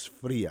espalda que es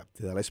fría,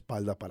 te da la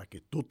espalda para que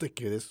tú te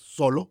quedes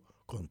solo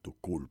con tu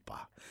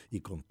culpa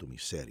y con tu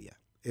miseria.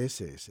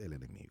 Ese es el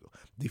enemigo.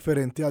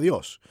 Diferente a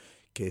Dios,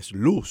 que es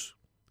luz,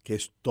 que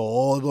es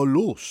todo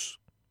luz.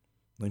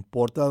 No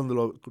importa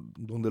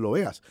donde lo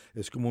veas,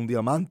 es como un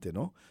diamante,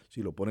 ¿no?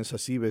 Si lo pones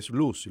así, ves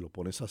luz. Si lo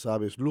pones así,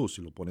 ves luz.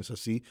 Si lo pones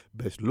así,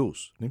 ves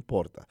luz. No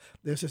importa.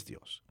 Ese es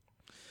Dios.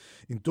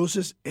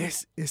 Entonces,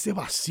 es ese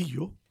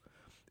vacío,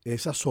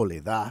 esa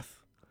soledad,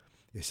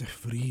 ese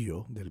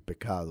frío del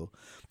pecado,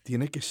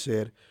 tiene que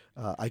ser,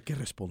 hay que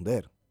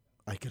responder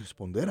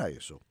a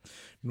eso.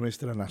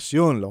 Nuestra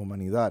nación, la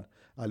humanidad,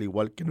 al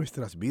igual que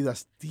nuestras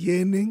vidas,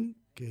 tienen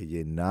que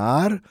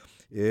llenar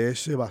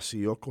ese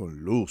vacío con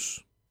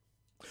luz,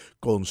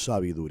 con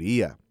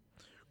sabiduría,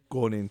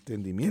 con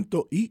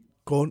entendimiento y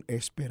con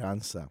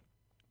esperanza.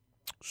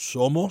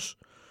 Somos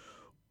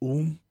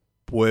un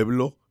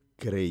pueblo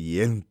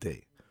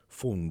creyente,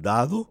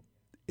 fundado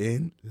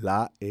en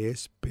la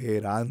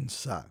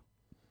esperanza.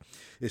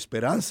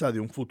 Esperanza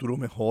de un futuro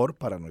mejor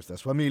para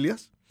nuestras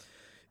familias,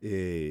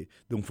 de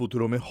un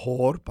futuro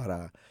mejor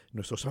para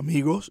nuestros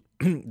amigos,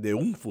 de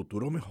un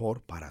futuro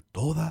mejor para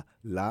toda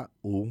la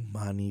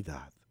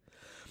humanidad.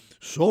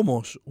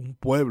 Somos un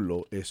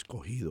pueblo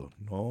escogido.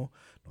 No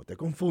te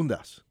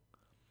confundas.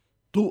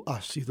 Tú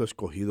has sido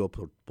escogido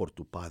por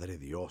tu Padre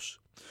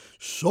Dios.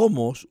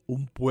 Somos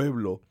un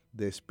pueblo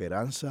de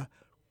esperanza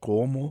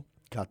como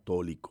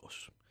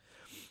católicos.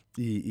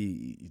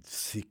 Y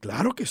sí,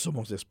 claro que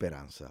somos de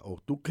esperanza.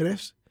 ¿O tú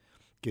crees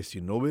que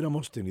si no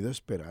hubiéramos tenido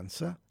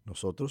esperanza,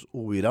 nosotros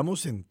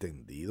hubiéramos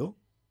entendido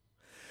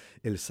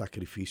el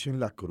sacrificio en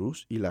la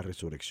cruz y la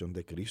resurrección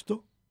de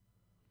Cristo?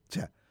 O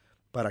sea,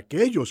 para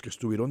aquellos que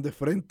estuvieron de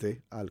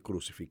frente al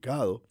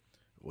crucificado,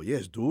 oye,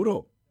 es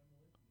duro.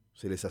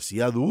 Se les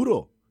hacía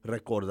duro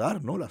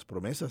recordar, ¿no?, las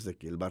promesas de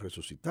que Él va a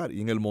resucitar.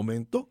 Y en el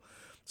momento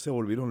se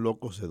volvieron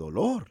locos de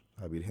dolor.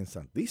 La Virgen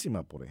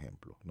Santísima, por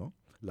ejemplo, ¿no?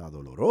 La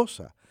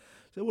Dolorosa.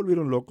 Se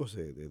volvieron locos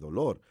de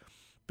dolor.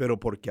 Pero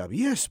porque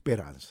había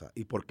esperanza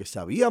y porque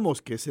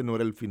sabíamos que ese no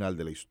era el final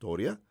de la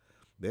historia,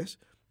 ¿ves?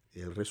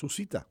 Él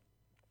resucita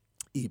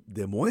y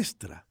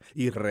demuestra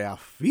y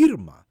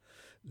reafirma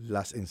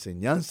las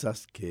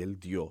enseñanzas que Él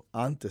dio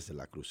antes de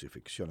la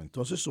crucifixión.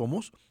 Entonces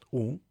somos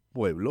un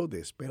pueblo de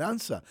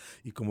esperanza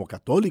y como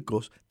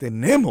católicos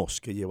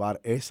tenemos que llevar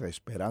esa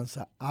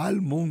esperanza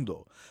al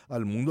mundo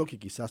que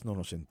quizás no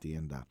nos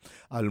entienda,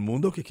 al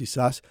mundo que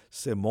quizás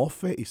se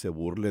mofe y se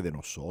burle de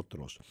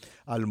nosotros,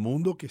 al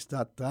mundo que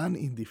está tan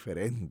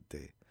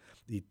indiferente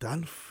y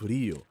tan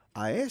frío.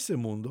 A ese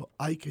mundo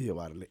hay que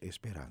llevarle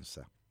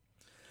esperanza.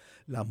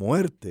 La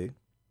muerte,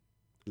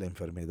 la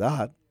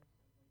enfermedad,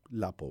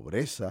 la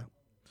pobreza,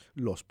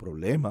 los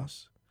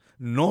problemas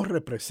no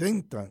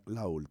representan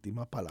la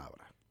última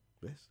palabra.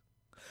 ¿Ves?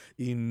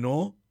 Y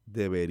no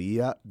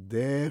debería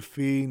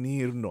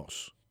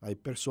definirnos. Hay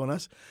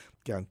personas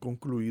que han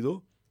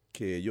concluido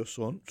que ellos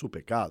son su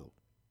pecado.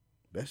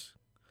 ¿Ves?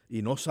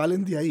 Y no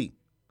salen de ahí.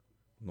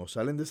 No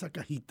salen de esa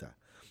cajita.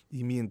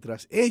 Y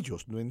mientras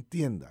ellos no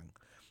entiendan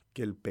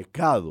que el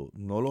pecado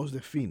no los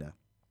defina,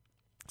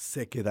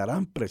 se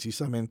quedarán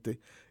precisamente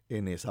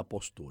en esa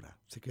postura.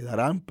 Se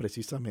quedarán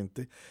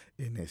precisamente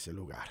en ese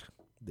lugar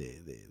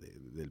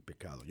del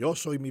pecado. Yo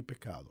soy mi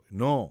pecado.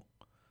 No.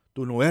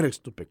 Tú no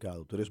eres tu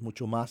pecado, tú eres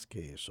mucho más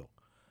que eso.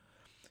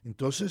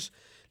 Entonces,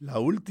 la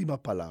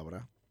última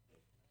palabra,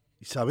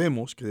 y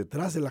sabemos que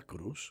detrás de la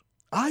cruz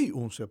hay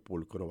un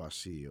sepulcro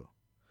vacío.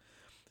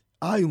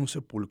 Hay un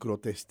sepulcro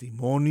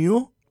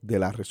testimonio de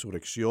la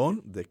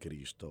resurrección de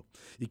Cristo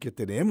y que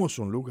tenemos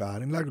un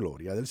lugar en la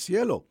gloria del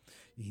cielo.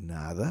 Y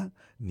nada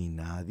ni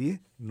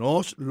nadie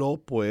nos lo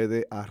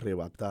puede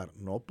arrebatar.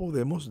 No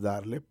podemos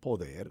darle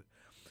poder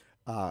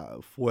a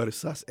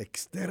fuerzas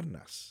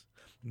externas.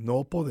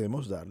 No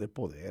podemos darle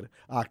poder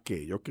a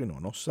aquello que no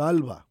nos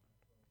salva.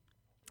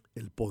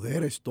 El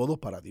poder es todo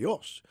para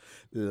Dios.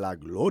 La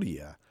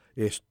gloria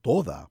es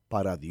toda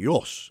para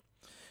Dios.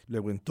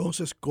 Luego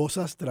entonces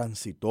cosas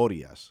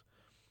transitorias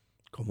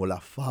como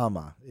la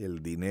fama,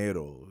 el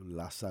dinero,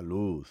 la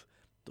salud,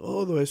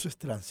 todo eso es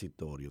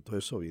transitorio, todo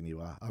eso viene y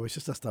va. A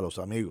veces hasta los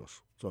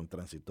amigos son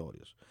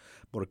transitorios.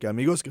 Porque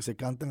amigos que se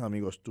cantan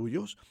amigos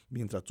tuyos,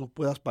 mientras tú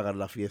puedas pagar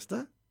la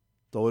fiesta,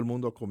 todo el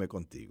mundo come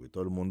contigo y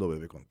todo el mundo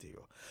bebe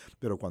contigo.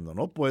 Pero cuando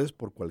no puedes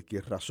por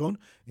cualquier razón,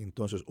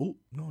 entonces,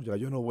 no, ya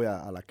yo no voy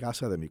a la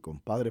casa de mi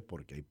compadre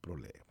porque hay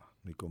problemas.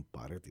 Mi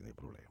compadre tiene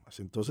problemas.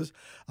 Entonces,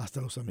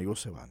 hasta los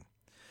amigos se van.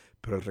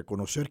 Pero el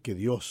reconocer que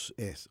Dios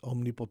es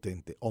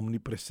omnipotente,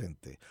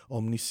 omnipresente,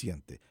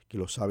 omnisciente, que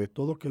lo sabe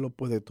todo, que lo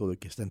puede todo y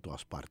que está en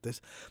todas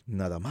partes,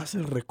 nada más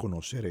el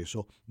reconocer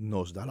eso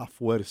nos da la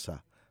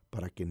fuerza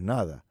para que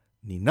nada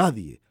ni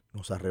nadie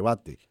nos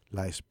arrebate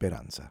la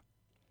esperanza.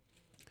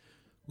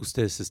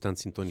 Ustedes están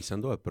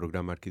sintonizando el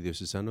programa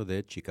arquidiocesano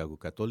de Chicago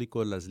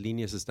Católico. Las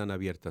líneas están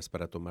abiertas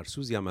para tomar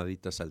sus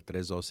llamaditas al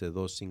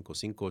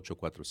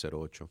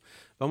 312-255-8408.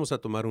 Vamos a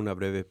tomar una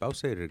breve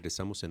pausa y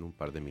regresamos en un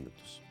par de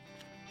minutos.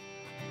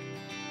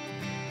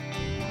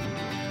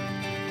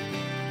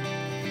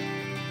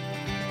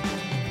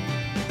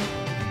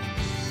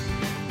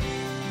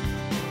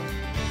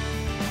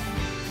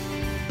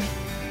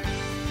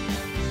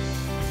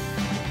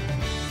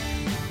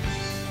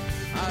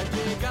 Ha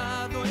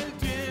llegado el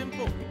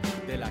tiempo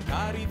de la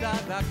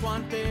caridad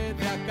acuante,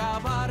 de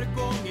acabar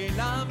con el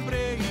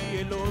hambre y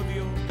el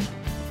odio.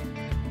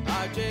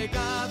 Ha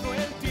llegado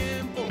el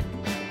tiempo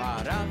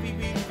para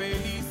vivir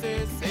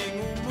felices en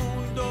un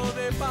mundo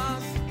de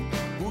paz,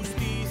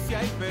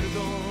 justicia y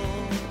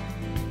perdón.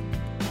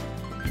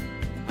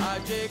 Ha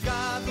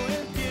llegado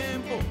el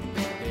tiempo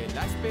de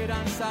la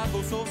esperanza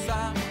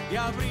gozosa, de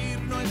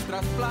abrir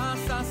nuestras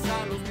plazas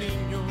a los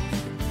niños.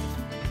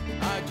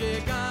 Ha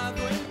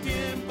llegado el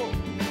tiempo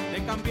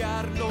de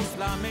cambiar los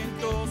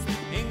lamentos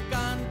en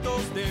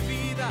cantos de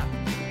vida,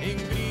 en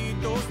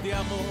gritos de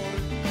amor,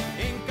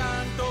 en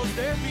cantos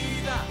de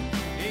vida,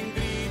 en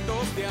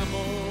gritos de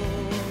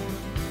amor.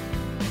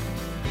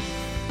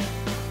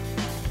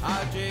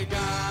 Ha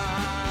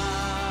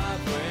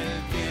llegado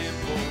el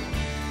tiempo,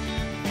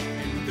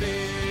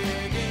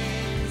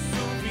 entreguen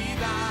su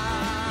vida.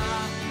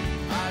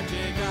 Ha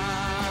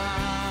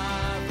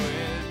llegado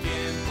el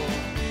tiempo,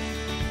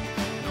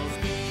 nos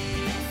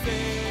dice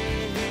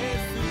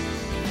Jesús.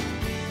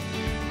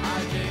 Ha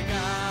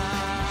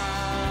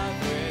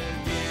llegado el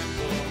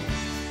tiempo,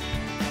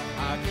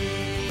 aquí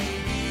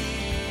y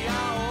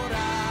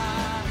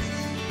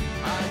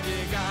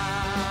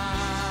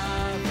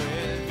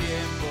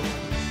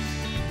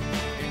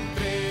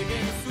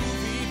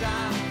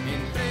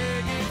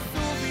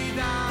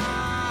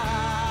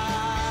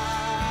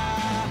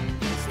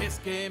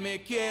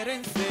me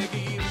quieren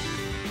seguir.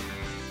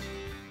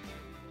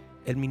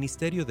 El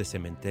Ministerio de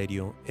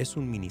Cementerio es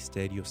un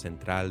ministerio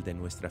central de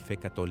nuestra fe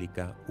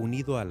católica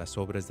unido a las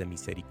obras de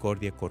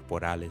misericordia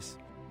corporales.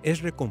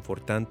 Es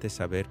reconfortante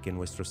saber que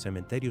nuestros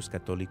cementerios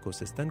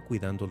católicos están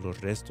cuidando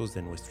los restos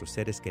de nuestros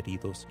seres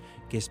queridos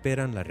que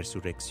esperan la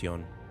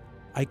resurrección.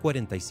 Hay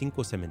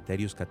 45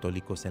 cementerios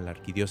católicos en la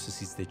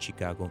Arquidiócesis de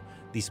Chicago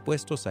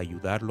dispuestos a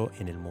ayudarlo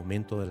en el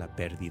momento de la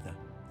pérdida.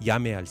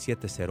 Llame al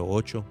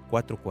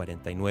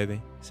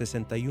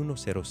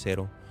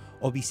 708-449-6100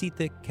 o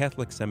visite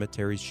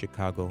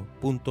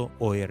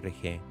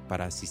catholiccemeterieschicago.org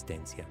para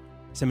asistencia.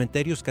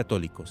 Cementerios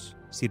Católicos,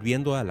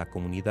 sirviendo a la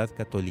comunidad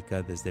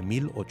católica desde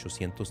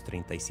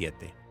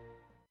 1837.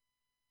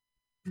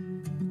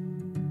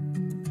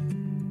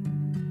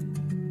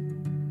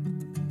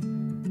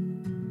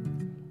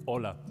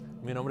 Hola,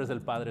 mi nombre es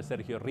el Padre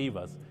Sergio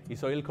Rivas y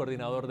soy el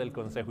coordinador del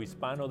Consejo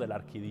Hispano de la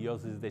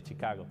Arquidiócesis de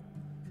Chicago.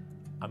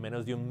 A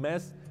menos de un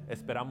mes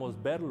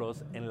esperamos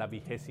verlos en la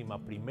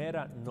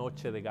 21ª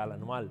Noche de Gala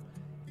Anual,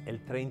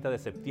 el 30 de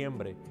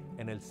septiembre,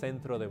 en el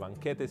Centro de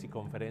Banquetes y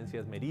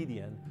Conferencias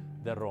Meridian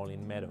de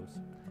Rolling Meadows,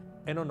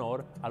 en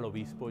honor al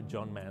obispo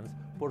John Mans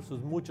por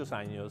sus muchos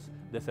años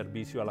de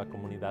servicio a la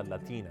comunidad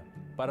latina.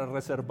 Para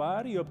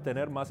reservar y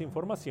obtener más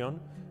información,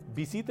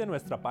 visite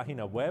nuestra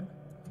página web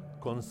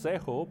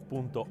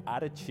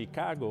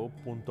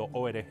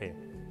consejo.archicago.org.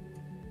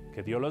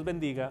 Que Dios los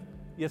bendiga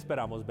y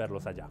esperamos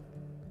verlos allá.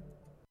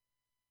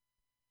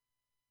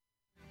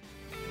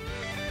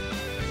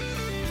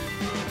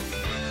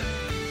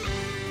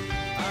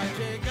 Ha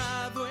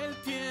llegado el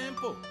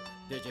tiempo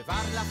de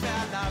llevar la fe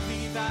a la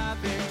vida,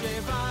 de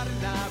llevar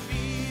la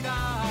vida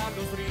a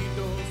los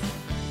ritos.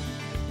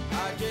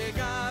 Ha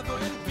llegado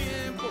el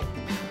tiempo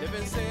de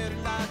vencer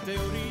la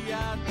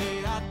teoría,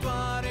 de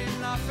actuar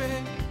en la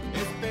fe,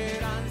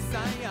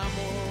 esperanza y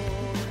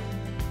amor.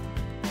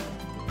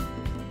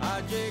 Ha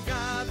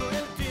llegado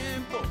el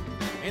tiempo,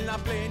 en la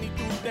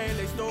plenitud de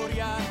la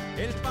historia,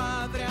 el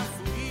Padre a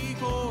su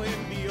Hijo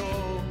envió.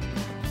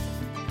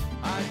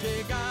 Ha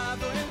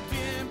llegado el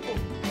tiempo,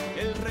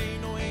 el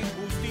reino en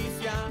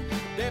justicia,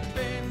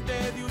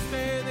 depende de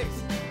ustedes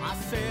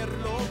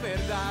hacerlo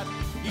verdad,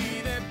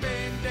 y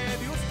depende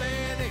de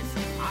ustedes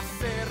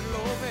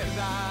hacerlo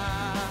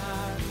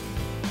verdad.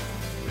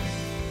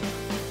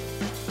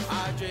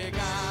 Ha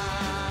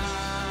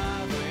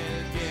llegado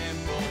el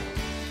tiempo,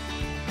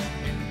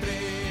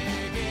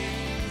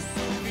 entreguen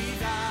su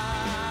vida.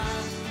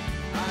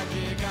 Ha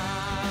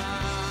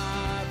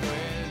llegado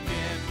el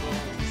tiempo,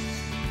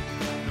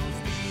 nos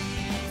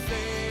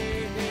dice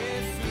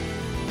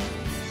Jesús.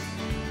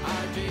 Ha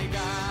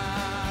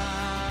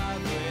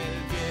llegado el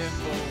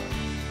tiempo,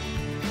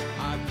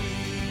 aquí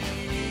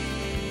y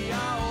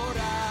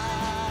ahora.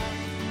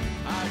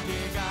 Ha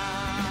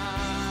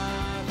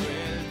llegado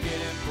el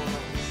tiempo.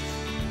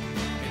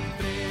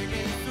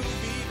 Entreguen su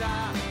vida,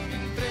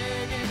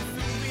 entreguen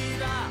su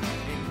vida,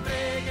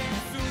 entreguen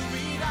su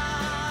vida.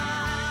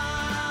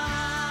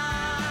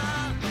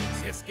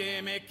 Si es que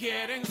me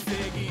quieren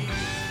seguir.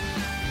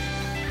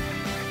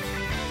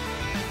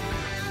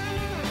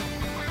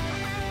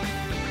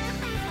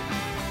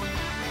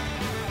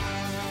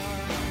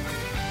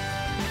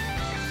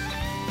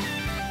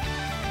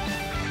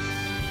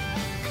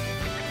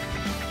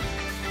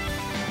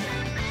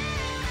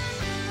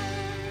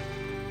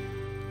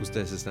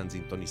 Ustedes están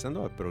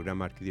sintonizando el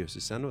programa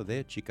arquidiocesano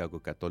de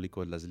Chicago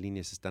Católico. Las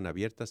líneas están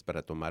abiertas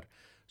para tomar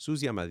sus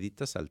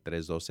llamaditas al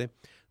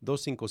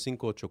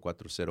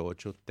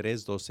 312-255-8408,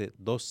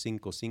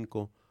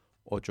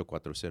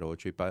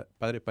 312-255-8408. Y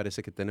padre,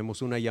 parece que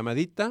tenemos una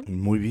llamadita.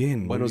 Muy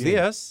bien. Buenos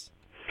días.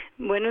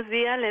 Buenos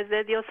días, les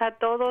dé Dios a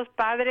todos,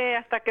 Padre,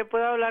 hasta que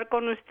pueda hablar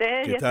con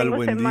usted. ¿Qué Ya tal? tengo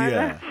Buen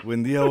semanas. día.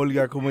 Buen día,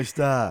 Olga. ¿Cómo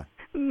está?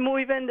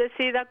 Muy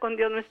bendecida con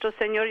Dios nuestro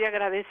Señor y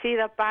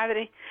agradecida,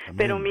 Padre. Amén.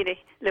 Pero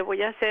mire, le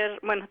voy a hacer,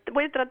 bueno,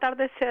 voy a tratar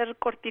de ser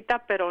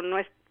cortita, pero no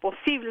es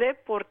posible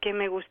porque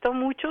me gustó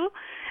mucho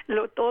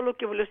todo lo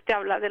que usted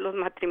habla de los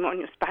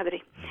matrimonios,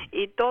 Padre.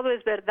 Y todo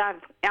es verdad.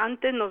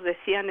 Antes nos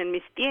decían en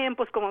mis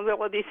tiempos, como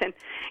luego dicen,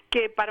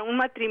 que para un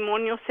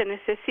matrimonio se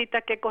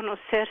necesita que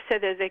conocerse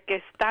desde que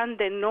están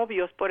de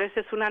novios, por eso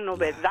es una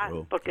novedad,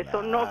 Claro, porque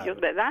son claro, novios,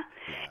 ¿verdad?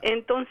 claro.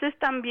 Entonces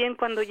también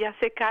cuando ya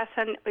se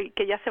casan y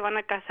que ya se van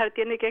a casar,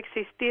 tiene que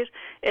existir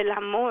el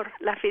amor,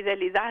 la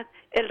fidelidad,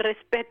 el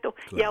respeto.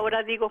 Y Claro.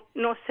 ahora digo,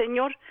 no,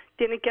 Señor,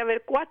 tiene que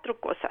haber 4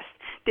 cosas.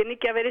 Tiene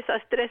que haber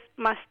esas 3,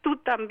 más tú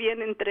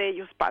también entre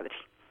ellos, Padre.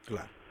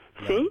 Claro.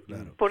 ¿Sí?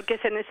 Claro. Porque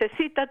se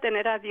necesita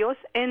tener a Dios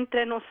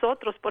entre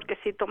nosotros, porque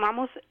si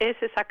tomamos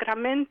ese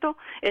sacramento,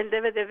 Él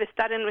debe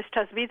estar en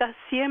nuestras vidas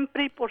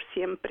siempre y por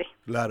siempre.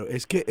 Claro,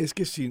 es que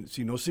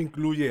si no se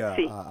incluye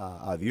Sí.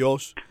 a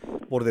Dios,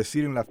 por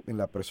decir en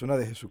la persona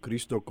de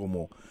Jesucristo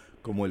como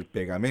el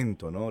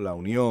pegamento, ¿no? La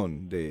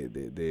unión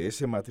de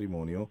ese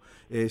matrimonio,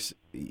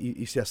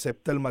 y se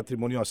acepta el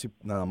matrimonio así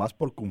nada más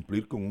por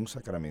cumplir con un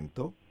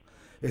sacramento,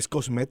 es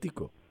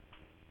cosmético.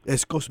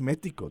 Es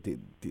cosmético.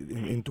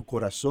 En tu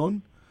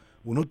corazón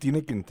uno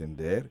tiene que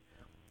entender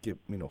que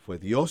fue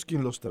Dios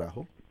quien los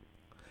trajo.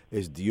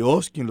 es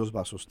Dios quien los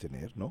va a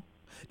sostener, ¿no?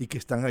 Y que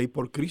están ahí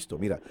por Cristo.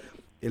 Mira,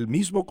 el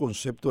mismo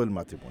concepto del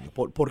matrimonio.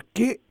 ¿Por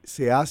qué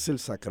se hace el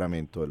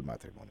sacramento del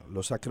matrimonio?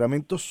 Los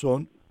sacramentos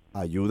son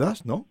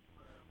ayudas, ¿no?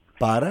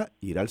 Para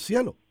ir al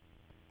cielo.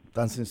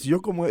 Tan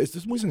sencillo como esto,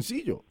 es muy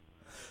sencillo.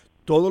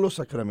 Todos los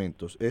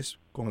sacramentos es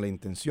con la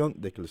intención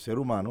de que el ser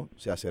humano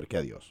se acerque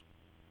a Dios.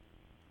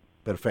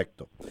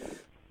 Perfecto.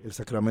 El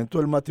sacramento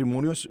del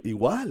matrimonio es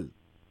igual.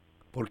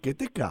 ¿Por qué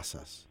te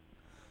casas?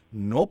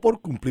 No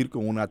por cumplir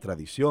con una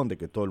tradición de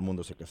que todo el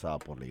mundo se casaba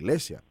por la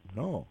iglesia,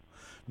 no.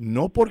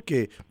 No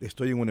porque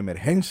estoy en una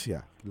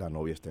emergencia, la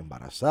novia está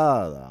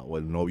embarazada o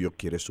el novio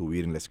quiere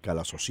subir en la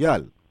escala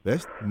social,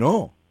 ¿ves?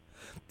 No.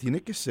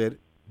 Tiene que ser,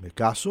 me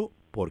caso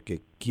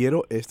porque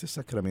quiero este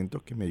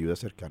sacramento que me ayude a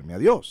acercarme a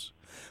Dios.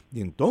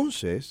 Y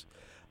entonces,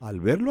 al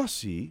verlo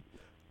así,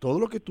 todo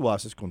lo que tú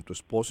haces con tu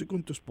esposo y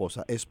con tu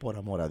esposa es por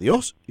amor a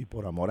Dios y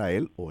por amor a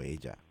él o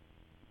ella.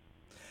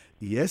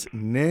 Y es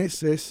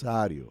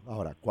necesario.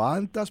 Ahora,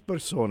 ¿cuántas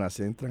personas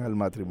entran al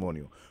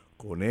matrimonio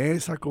con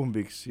esa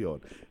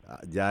convicción?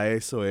 Ya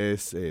eso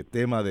es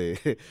tema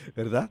de,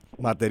 ¿verdad?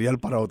 Material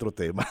para otro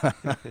tema.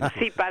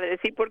 Sí, padre,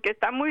 sí, porque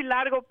está muy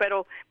largo,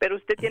 pero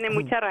usted tiene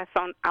mucha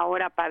razón.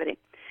 Ahora, padre,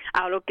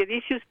 a lo que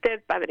dice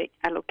usted, padre,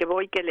 a lo que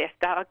voy, que le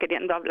estaba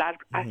queriendo hablar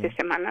hace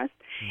semanas,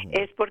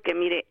 es porque,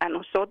 mire, a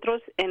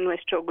nosotros en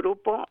nuestro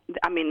grupo,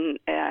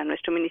 a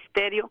nuestro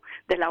ministerio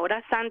de la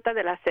hora santa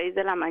de las 6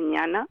 de la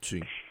mañana,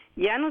 Sí.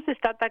 ya nos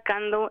está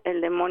atacando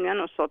el demonio a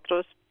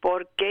nosotros.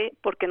 ¿Por qué?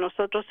 Porque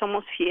nosotros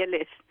somos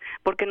fieles,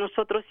 porque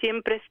nosotros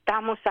siempre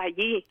estamos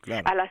allí,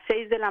 Claro. a las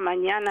 6 de la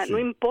mañana, Sí. no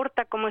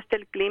importa cómo esté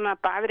el clima,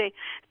 padre,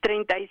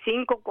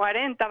 35,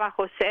 40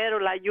 bajo cero,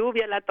 la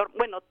lluvia,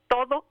 bueno,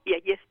 todo, y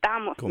allí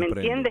estamos, Comprendo.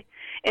 ¿me entiende?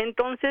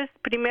 Entonces,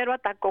 primero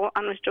atacó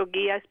a nuestro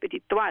guía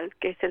espiritual,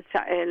 que es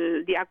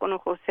el diácono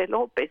José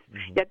López.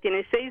 Ya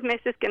tiene 6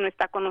 meses que no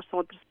está con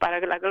nosotros. Para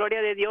la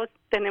gloria de Dios,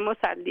 tenemos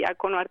al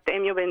diácono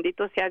Artemio,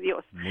 bendito sea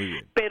Dios. Muy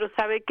bien. Pero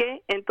 ¿sabe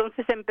qué?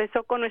 Entonces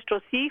empezó con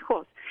nuestros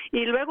hijos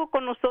y luego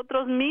con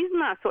nosotros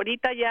mismas.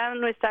 Ahorita ya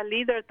nuestra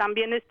líder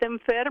también está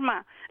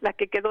enferma, la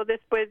que quedó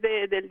después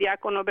del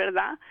diácono,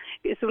 ¿verdad?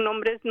 Su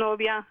nombre es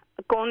Novia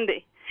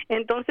Conde.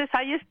 Entonces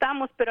ahí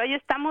estamos, pero ahí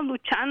estamos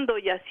luchando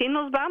y así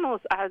nos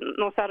vamos,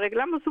 nos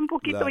arreglamos un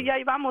poquito Claro. y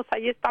ahí vamos,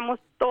 ahí estamos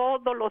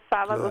todos los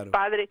sábados, Claro.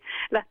 Padre.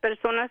 Las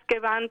personas que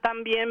van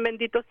también,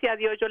 bendito sea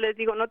Dios, yo les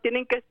digo, no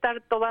tienen que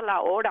estar toda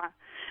la hora.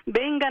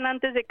 Vengan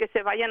antes de que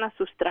se vayan a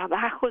sus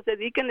trabajos,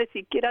 dedíquenle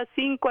siquiera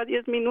 5 a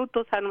 10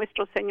 minutos a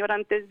nuestro Señor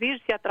antes de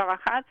irse a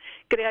trabajar.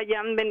 Crea, ya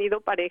han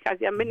venido parejas,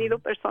 ya han venido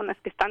personas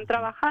que están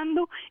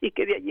trabajando y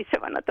que de allí se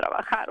van a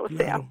trabajar, o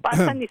sea, Claro.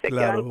 pasan y se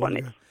Claro, quedan con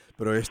Olga. eso.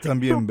 Pero es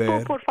también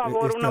ver, Por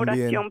favor, es una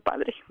también- oración,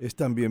 Padre. Es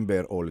también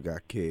ver,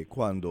 Olga, que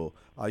cuando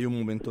hay un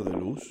momento de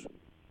luz,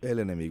 el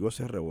enemigo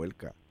se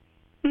revuelca.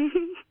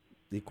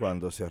 Y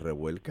cuando se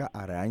revuelca,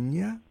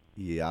 araña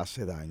y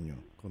hace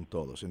daño con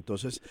todos.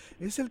 Entonces,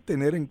 es el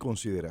tener en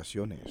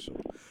consideración eso.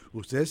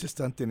 Ustedes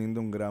están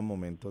teniendo un gran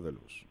momento de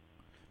luz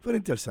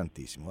frente al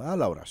Santísimo, a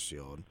la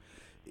oración.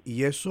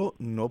 Y eso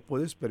no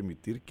puedes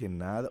permitir que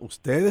nada,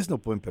 ustedes no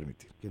pueden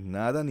permitir que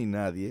nada ni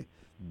nadie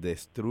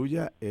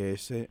destruya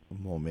ese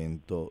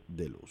momento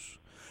de luz.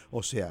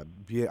 O sea,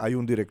 hay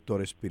un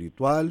director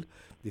espiritual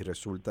y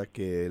resulta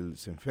que él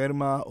se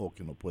enferma o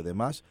que no puede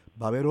más,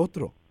 va a haber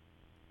otro.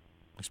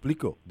 ¿Me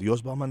explico?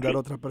 Dios va a mandar a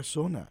otra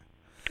persona.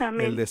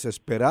 Amén. El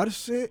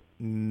desesperarse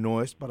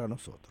no es para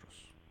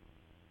nosotros.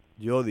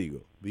 Yo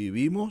digo,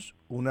 vivimos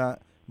un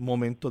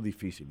momento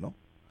difícil, ¿no?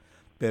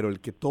 Pero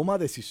el que toma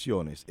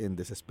decisiones en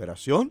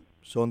desesperación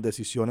son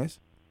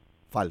decisiones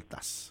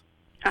faltas,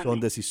 son Amén.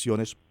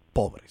 decisiones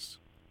pobres.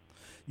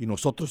 Y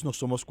nosotros no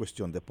somos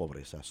cuestión de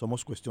pobreza,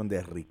 somos cuestión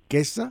de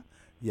riqueza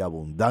y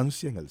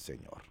abundancia en el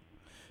Señor.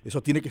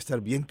 Eso tiene que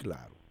estar bien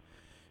claro.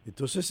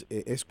 Entonces,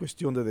 es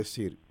cuestión de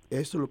decir,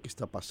 esto es lo que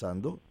está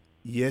pasando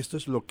y esto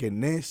es lo que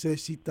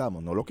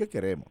necesitamos, no lo que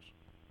queremos.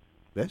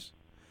 ¿Ves?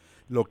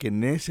 Lo que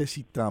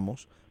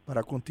necesitamos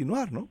para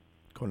continuar, ¿no?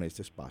 Con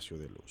este espacio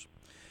de luz.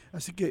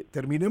 Así que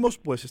terminemos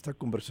pues esta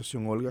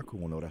conversación, Olga,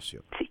 con una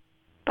oración. Sí,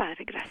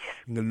 Padre, gracias.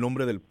 En el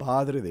nombre del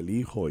Padre, del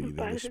Hijo y Del del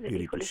Padre, del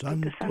Espíritu Hijo y del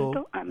Espíritu Santo.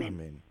 Santo.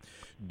 Amén.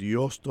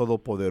 Dios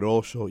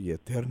Todopoderoso y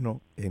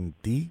Eterno, en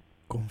ti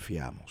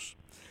confiamos.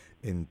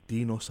 En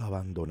ti nos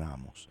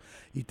abandonamos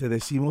y te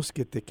decimos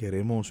que te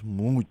queremos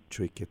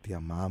mucho y que te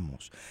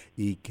amamos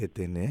y que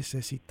te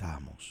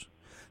necesitamos.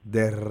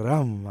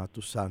 Derrama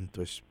tu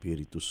Santo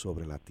Espíritu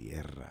sobre la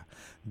tierra.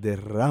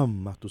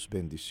 Derrama tus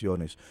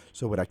bendiciones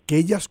sobre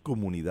aquellas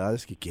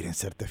comunidades que quieren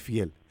serte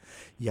fiel.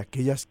 Y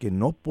aquellas que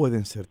no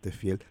pueden serte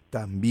fiel,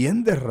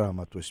 también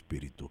derrama tu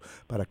Espíritu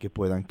para que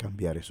puedan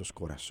cambiar esos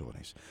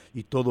corazones.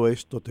 Y todo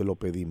esto te lo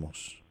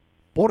pedimos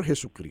por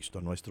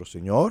Jesucristo nuestro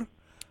Señor.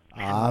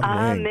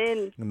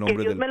 Amén. En nombre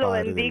Que Dios del me lo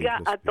Padre, del bendiga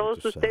Hijo y a todos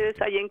Espíritu ustedes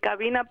Santo. ahí en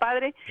cabina,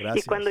 Padre.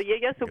 Gracias. Y cuando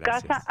llegue a su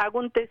Gracias. casa, hago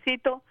un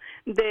tecito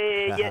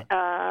de,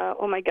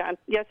 oh my God,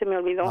 ya se me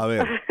olvidó. A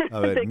ver,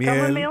 de miel,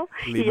 chamomile,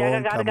 y limón, haga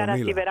gárgaras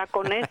y camomila. verá,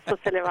 con esto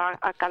se le va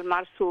a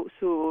calmar su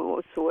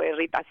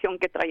irritación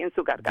que trae en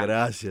su garganta.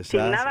 Gracias. Sin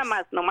gracias. nada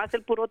más, nomás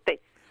el puro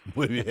té.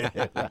 Muy bien.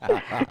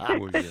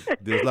 Muy bien.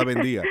 Dios la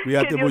bendiga.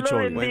 Cuídate Que Dios mucho,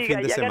 lo Olga. Buen fin bendiga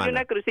de y hágale semana.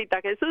 una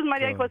crucita. Jesús,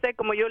 María y José,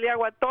 como yo le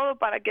hago a todo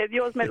para que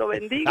Dios me lo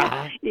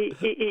bendiga y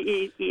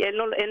él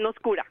nos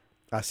cura.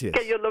 Así es.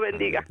 Que Dios lo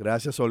bendiga.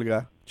 Gracias,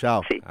 Olga.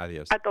 Chao. Sí.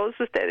 Adiós. A todos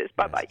ustedes.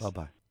 Bye bye. Gracias.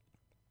 Bye bye.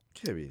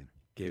 Qué bien.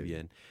 Qué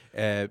bien.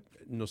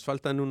 Nos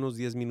faltan unos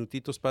 10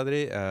 minutitos,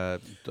 padre.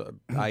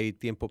 Hay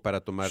tiempo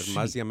para tomar Sí.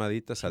 más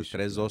llamaditas al Sí,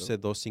 claro.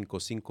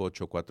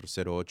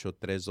 312-255-8408,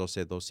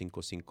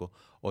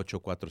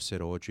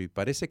 312-255-8408. Y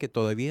parece que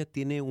todavía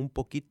tiene un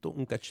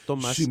cachito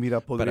más Sí,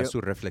 mira, para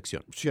su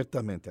reflexión.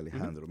 Ciertamente,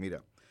 Alejandro.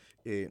 Mira,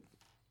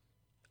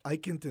 hay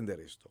que entender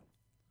esto.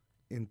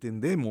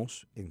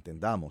 Entendamos,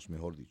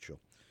 mejor dicho,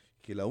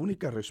 que la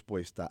única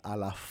respuesta a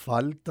la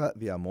falta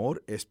de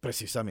amor es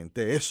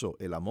precisamente eso,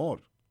 el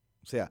amor.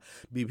 O sea,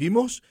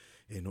 vivimos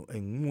en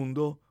un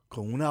mundo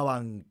con una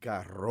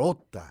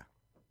bancarrota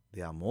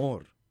de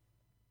amor.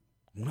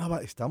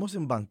 Estamos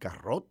en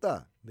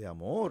bancarrota de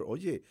amor.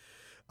 Oye,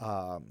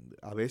 a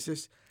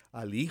veces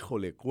al hijo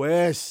le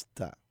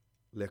cuesta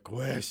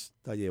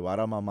llevar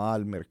a mamá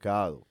al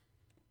mercado.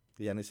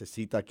 Ella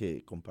necesita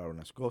que comprar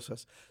unas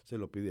cosas, se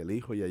lo pide el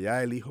hijo y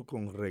allá el hijo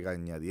con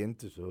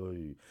regañadientes,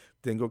 "Ay,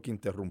 tengo que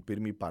interrumpir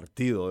mi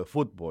partido de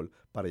fútbol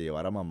para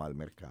llevar a mamá al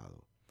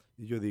mercado".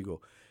 Y yo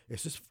digo,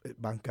 eso es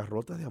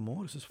bancarrota de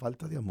amor, eso es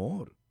falta de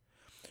amor.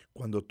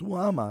 Cuando tú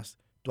amas,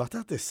 tú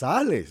hasta te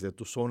sales de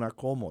tu zona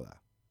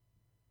cómoda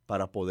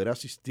para poder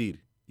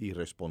asistir y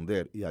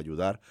responder y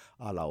ayudar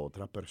a la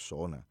otra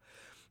persona.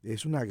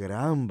 Es una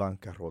gran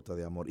bancarrota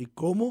de amor. ¿Y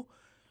cómo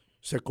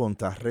se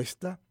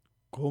contrarresta?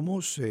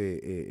 ¿Cómo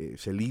se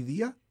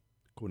lidia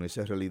con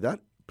esa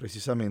realidad?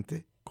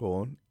 Precisamente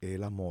con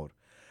el amor.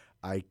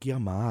 Hay que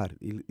amar.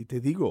 Y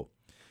te digo,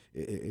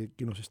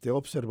 que nos esté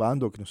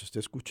observando, que nos esté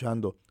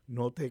escuchando,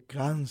 no te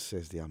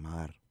canses de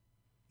amar.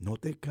 No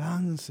te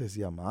canses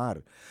de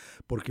amar,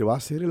 porque va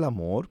a ser el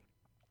amor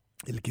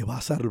el que va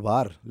a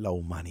salvar la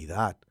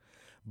humanidad.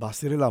 Va a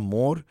ser el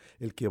amor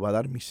el que va a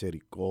dar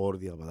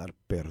misericordia, va a dar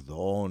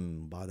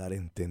perdón, va a dar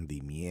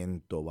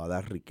entendimiento, va a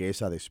dar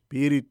riqueza de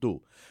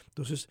espíritu.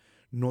 Entonces,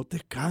 no te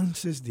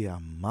canses de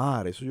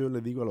amar. Eso yo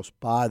le digo a los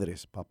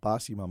padres,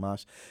 papás y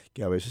mamás,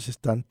 que a veces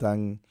están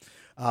tan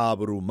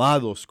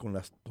abrumados con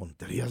las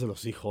tonterías de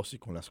los hijos y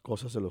con las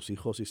cosas de los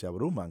hijos y se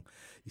abruman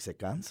y se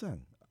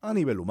cansan a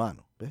nivel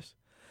humano, ¿ves?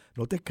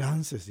 No te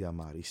canses de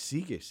amar y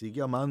sigue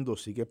amando,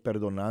 sigue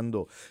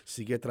perdonando,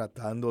 sigue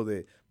tratando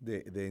de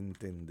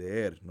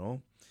entender,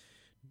 ¿no?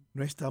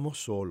 No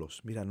estamos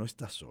solos, mira, no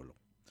estás solo.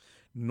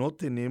 Nos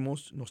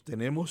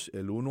tenemos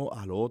el uno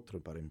al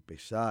otro para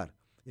empezar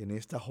en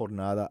esta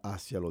jornada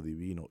hacia lo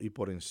divino. Y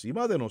por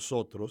encima de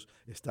nosotros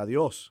está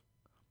Dios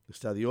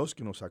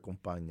que nos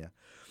acompaña.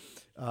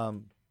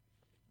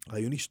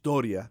 Hay una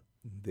historia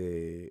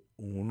de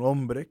un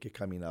hombre que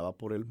caminaba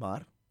por el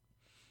mar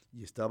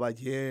y estaba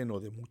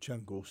lleno de mucha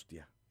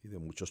angustia y de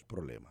muchos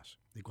problemas.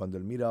 Y cuando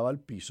él miraba al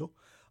piso,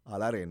 a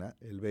la arena,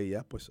 él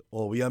veía, pues,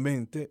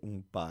 obviamente,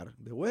 un par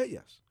de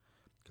huellas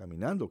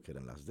caminando, que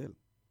eran las de él.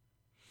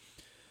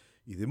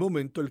 Y de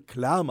momento él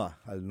clama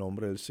al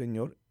nombre del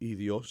Señor y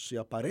Dios se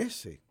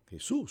aparece,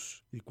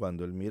 Jesús. Y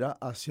cuando él mira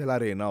hacia la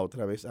arena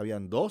otra vez,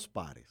 habían dos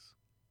pares.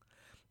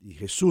 Y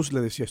Jesús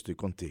le decía, estoy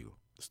contigo,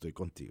 estoy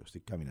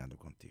caminando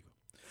contigo.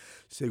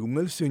 Según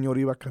el Señor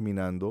iba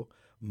caminando,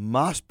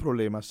 más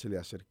problemas se le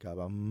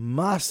acercaban,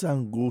 más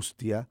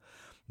angustia,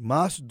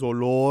 más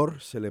dolor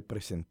se le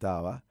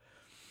presentaba.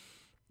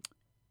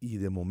 Y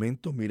de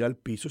momento mira al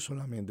piso y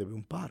solamente ve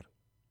un par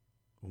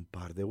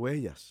de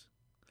huellas.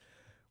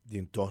 Y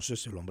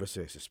entonces el hombre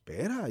se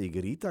desespera y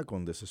grita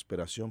con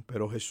desesperación,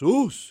 pero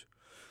Jesús,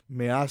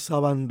 me has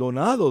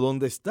abandonado,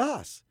 ¿dónde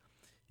estás?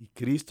 Y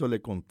Cristo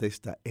le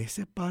contesta,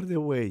 ese par de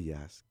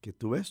huellas que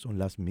tú ves son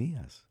las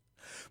mías.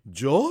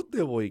 Yo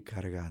te voy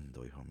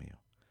cargando, hijo mío.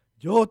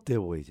 Yo te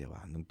voy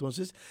llevando.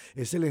 Entonces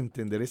es el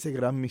entender ese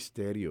gran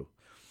misterio.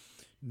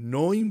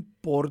 No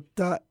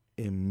importa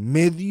en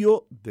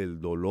medio del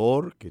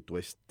dolor que tú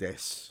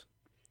estés.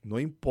 No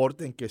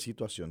importa en qué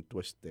situación tú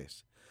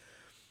estés.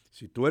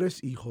 Si tú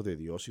eres hijo de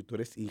Dios, si tú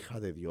eres hija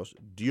de Dios,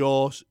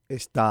 Dios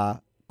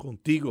está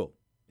contigo.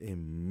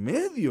 En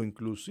medio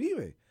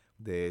inclusive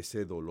de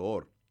ese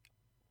dolor.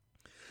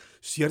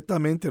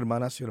 Ciertamente,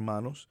 hermanas y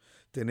hermanos,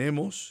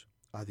 tenemos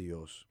a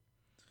Dios.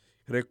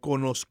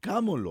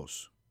 Reconozcámoslo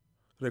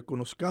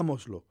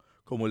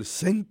como el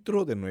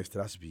centro de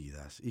nuestras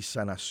vidas y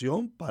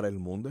sanación para el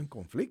mundo en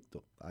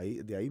conflicto.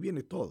 De ahí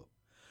viene todo.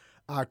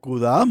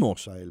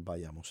 Acudamos a Él,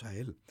 vayamos a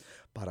Él,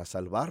 para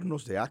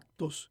salvarnos de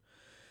actos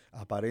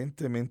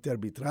aparentemente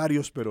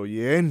arbitrarios, pero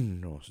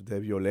llenos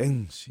de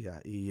violencia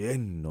y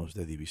llenos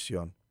de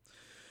división.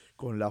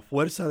 Con la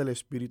fuerza del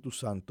Espíritu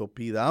Santo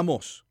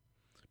pidamos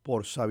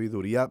por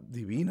sabiduría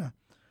divina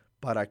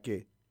para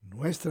que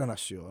nuestra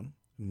nación,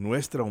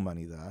 nuestra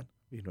humanidad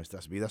y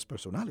nuestras vidas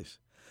personales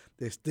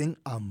estén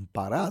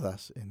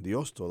amparadas en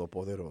Dios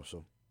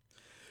Todopoderoso.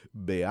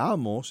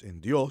 Veamos en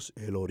Dios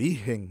el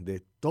origen de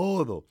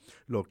todo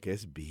lo que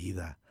es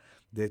vida,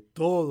 de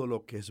todo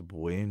lo que es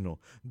bueno,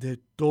 de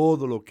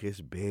todo lo que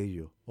es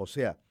bello. O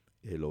sea,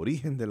 el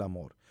origen del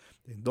amor.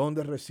 ¿En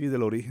dónde reside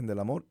el origen del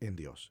amor? En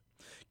Dios.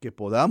 Que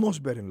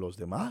podamos ver en los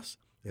demás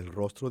el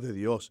rostro de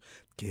Dios,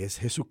 que es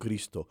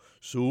Jesucristo,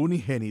 su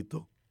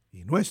unigénito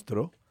y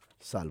nuestro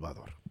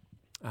Salvador.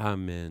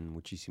 Amén.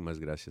 Muchísimas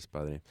gracias,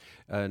 Padre.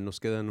 Nos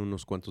quedan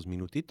unos cuantos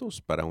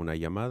minutitos para una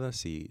llamada,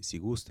 si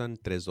gustan,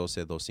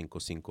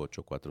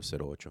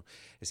 312-255-8408.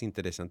 Es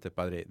interesante,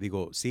 Padre.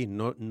 Digo, sí,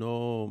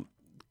 no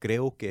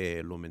creo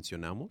que lo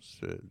mencionamos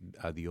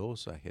a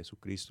Dios, a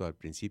Jesucristo al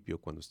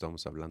principio cuando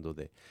estábamos hablando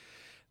de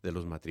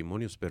los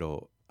matrimonios,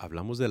 pero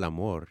hablamos del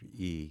amor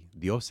y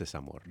Dios es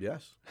amor.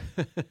 Yes.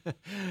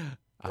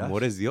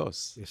 Amor es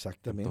Dios.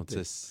 Exactamente.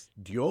 Entonces,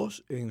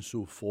 Dios en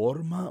su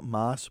forma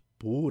más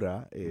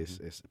pura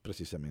es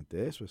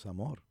precisamente eso, es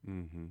amor.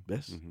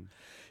 ¿Ves?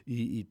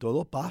 Y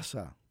todo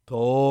pasa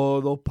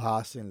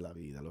en la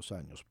vida, los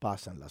años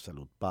pasan, la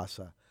salud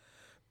pasa,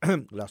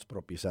 las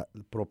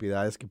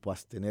propiedades que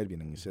puedas tener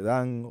vienen y se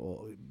dan,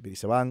 y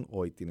se van.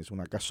 Hoy tienes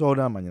una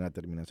casona, mañana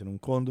terminas en un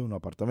condo, un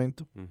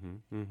apartamento.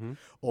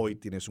 Hoy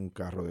tienes un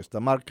carro de esta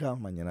marca,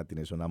 mañana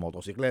tienes una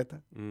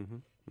motocicleta.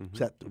 O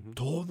sea,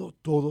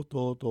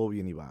 todo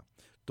viene y va.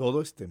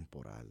 Todo es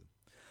temporal.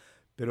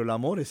 Pero el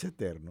amor es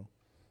eterno.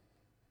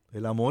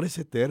 El amor es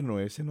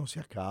eterno, ese no se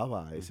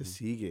acaba, ese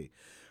sigue.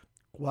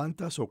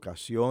 ¿Cuántas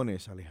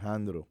ocasiones,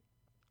 Alejandro,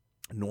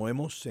 no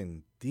hemos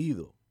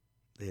sentido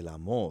el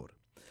amor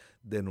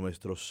de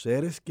nuestros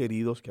seres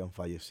queridos que han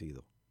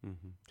fallecido?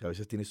 Que a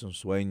veces tienes un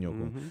sueño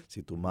con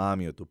si tu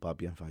mami o tu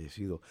papi han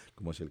fallecido,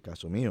 como es el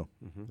caso mío.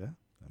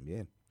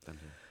 También.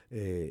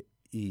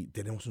 Y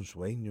tenemos un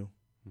sueño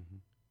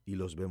y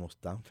los vemos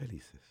tan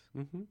felices,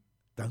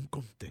 tan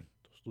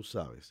contentos, tú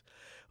sabes.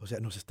 O sea,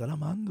 nos están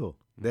amando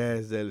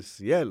desde el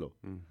cielo.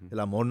 El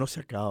amor no se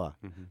acaba,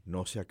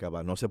 no se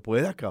acaba, no se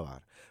puede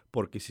acabar,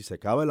 porque si se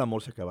acaba el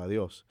amor, se acaba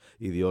Dios,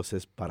 y Dios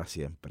es para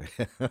siempre.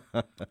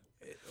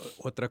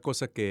 Otra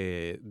cosa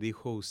que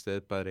dijo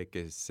usted, Padre,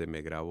 que se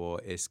me grabó,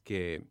 es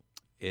que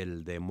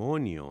el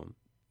demonio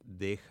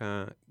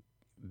deja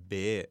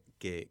ver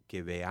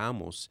que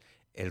veamos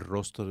el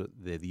rostro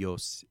de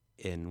Dios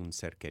en un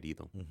ser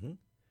querido.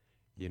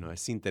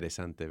 Es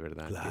interesante,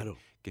 ¿verdad? Claro.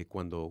 Que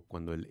cuando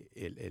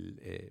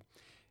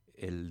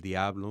el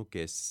diablo,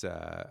 que es,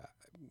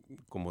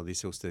 como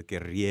dice usted, que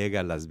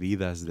riega las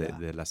vidas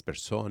de las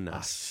personas,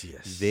 así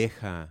es,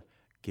 deja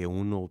que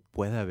uno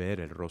pueda ver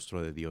el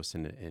rostro de Dios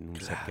en un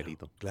ser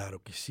querido.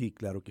 Claro que sí.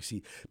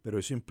 Pero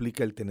eso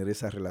implica el tener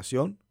esa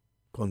relación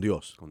con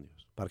Dios.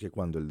 Para que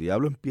cuando el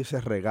diablo empiece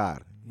a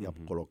regar y a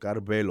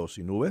colocar velos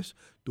y nubes,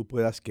 tú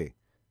puedas, ¿qué?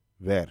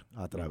 Ver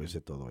a través de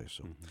todo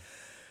eso.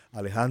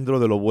 Alejandro,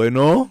 de lo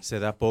bueno se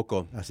da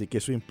poco. Así que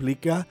eso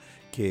implica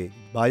que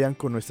vayan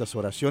con nuestras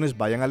oraciones,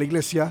 vayan a la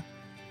iglesia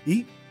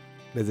y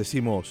les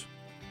decimos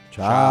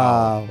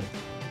chao.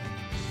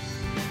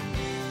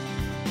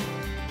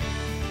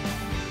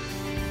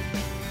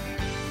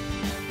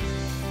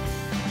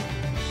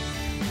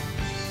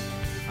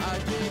 Ha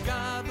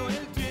llegado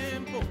el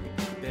tiempo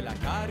de la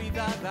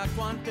caridad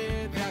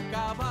acuante, de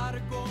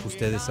acabar con...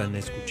 Ustedes han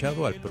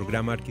escuchado al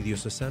programa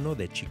arquidiocesano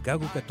de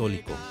Chicago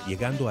Católico,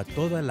 llegando a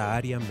toda la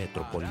área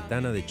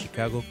metropolitana de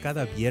Chicago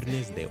cada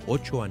viernes de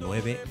 8 a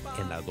 9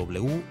 en la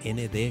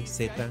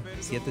WNDZ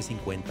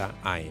 750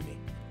 AM.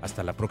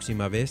 Hasta la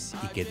próxima vez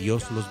y que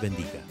Dios los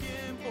bendiga.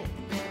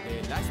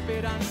 De la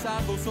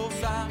esperanza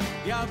gozosa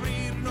de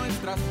abrir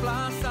nuestras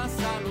plazas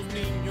a los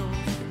niños.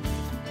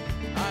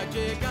 Ha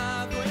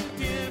llegado el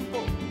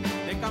tiempo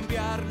de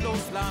cambiar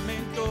los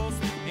lamentos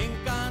en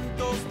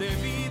cantos de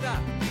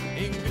vida,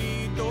 en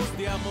gritos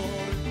de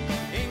amor,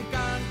 en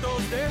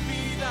cantos de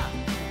vida,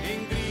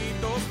 en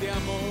gritos de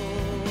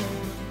amor.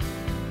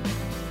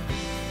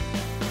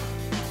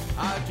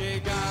 Ha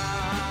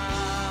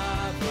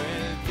llegado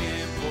el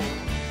tiempo,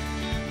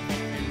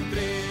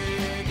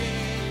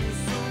 entreguen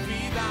su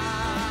vida.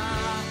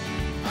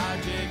 Ha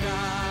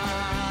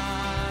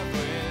llegado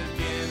el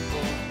tiempo,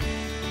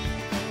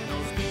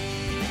 nos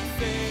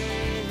dice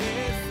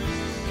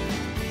Jesús.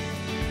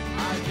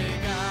 Ha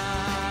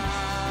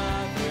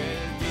llegado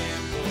el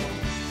tiempo,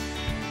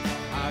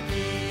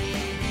 aquí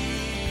y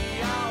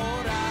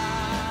ahora.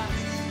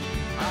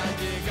 Ha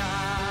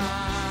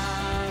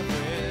llegado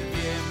el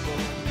tiempo,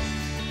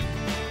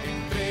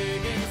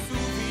 entreguen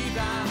su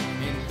vida,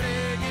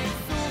 entreguen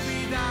su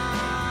vida.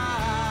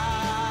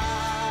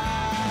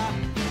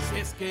 Si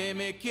es que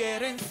me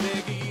quieren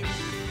seguir.